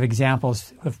plenty of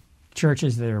examples of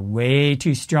churches that are way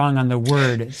too strong on the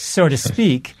word, so to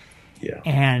speak,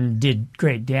 and did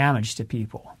great damage to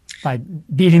people by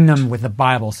beating them with the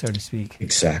Bible, so to speak.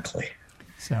 Exactly.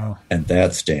 So, and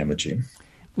that's damaging.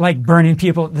 Like burning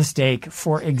people at the stake,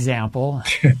 for example.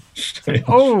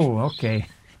 Oh, okay.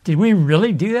 Did we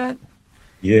really do that?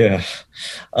 Yeah.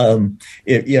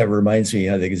 It reminds me,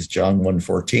 I think it's John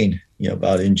 1:14,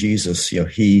 about in Jesus,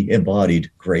 he embodied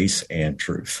grace and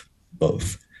truth,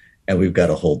 both. And we've got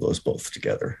to hold those both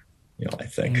together, I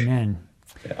think. Amen.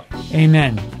 Yeah.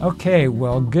 Amen. Okay,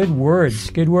 well, good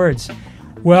words.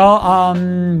 Well,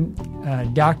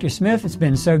 Dr. Smith, it's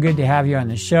been so good to have you on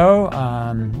the show.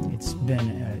 It's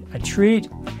been a treat.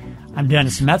 I'm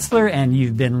Dennis Metzler, and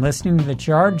you've been listening to The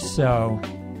Charge, so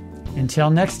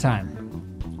until next time.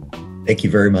 Thank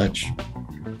you very much.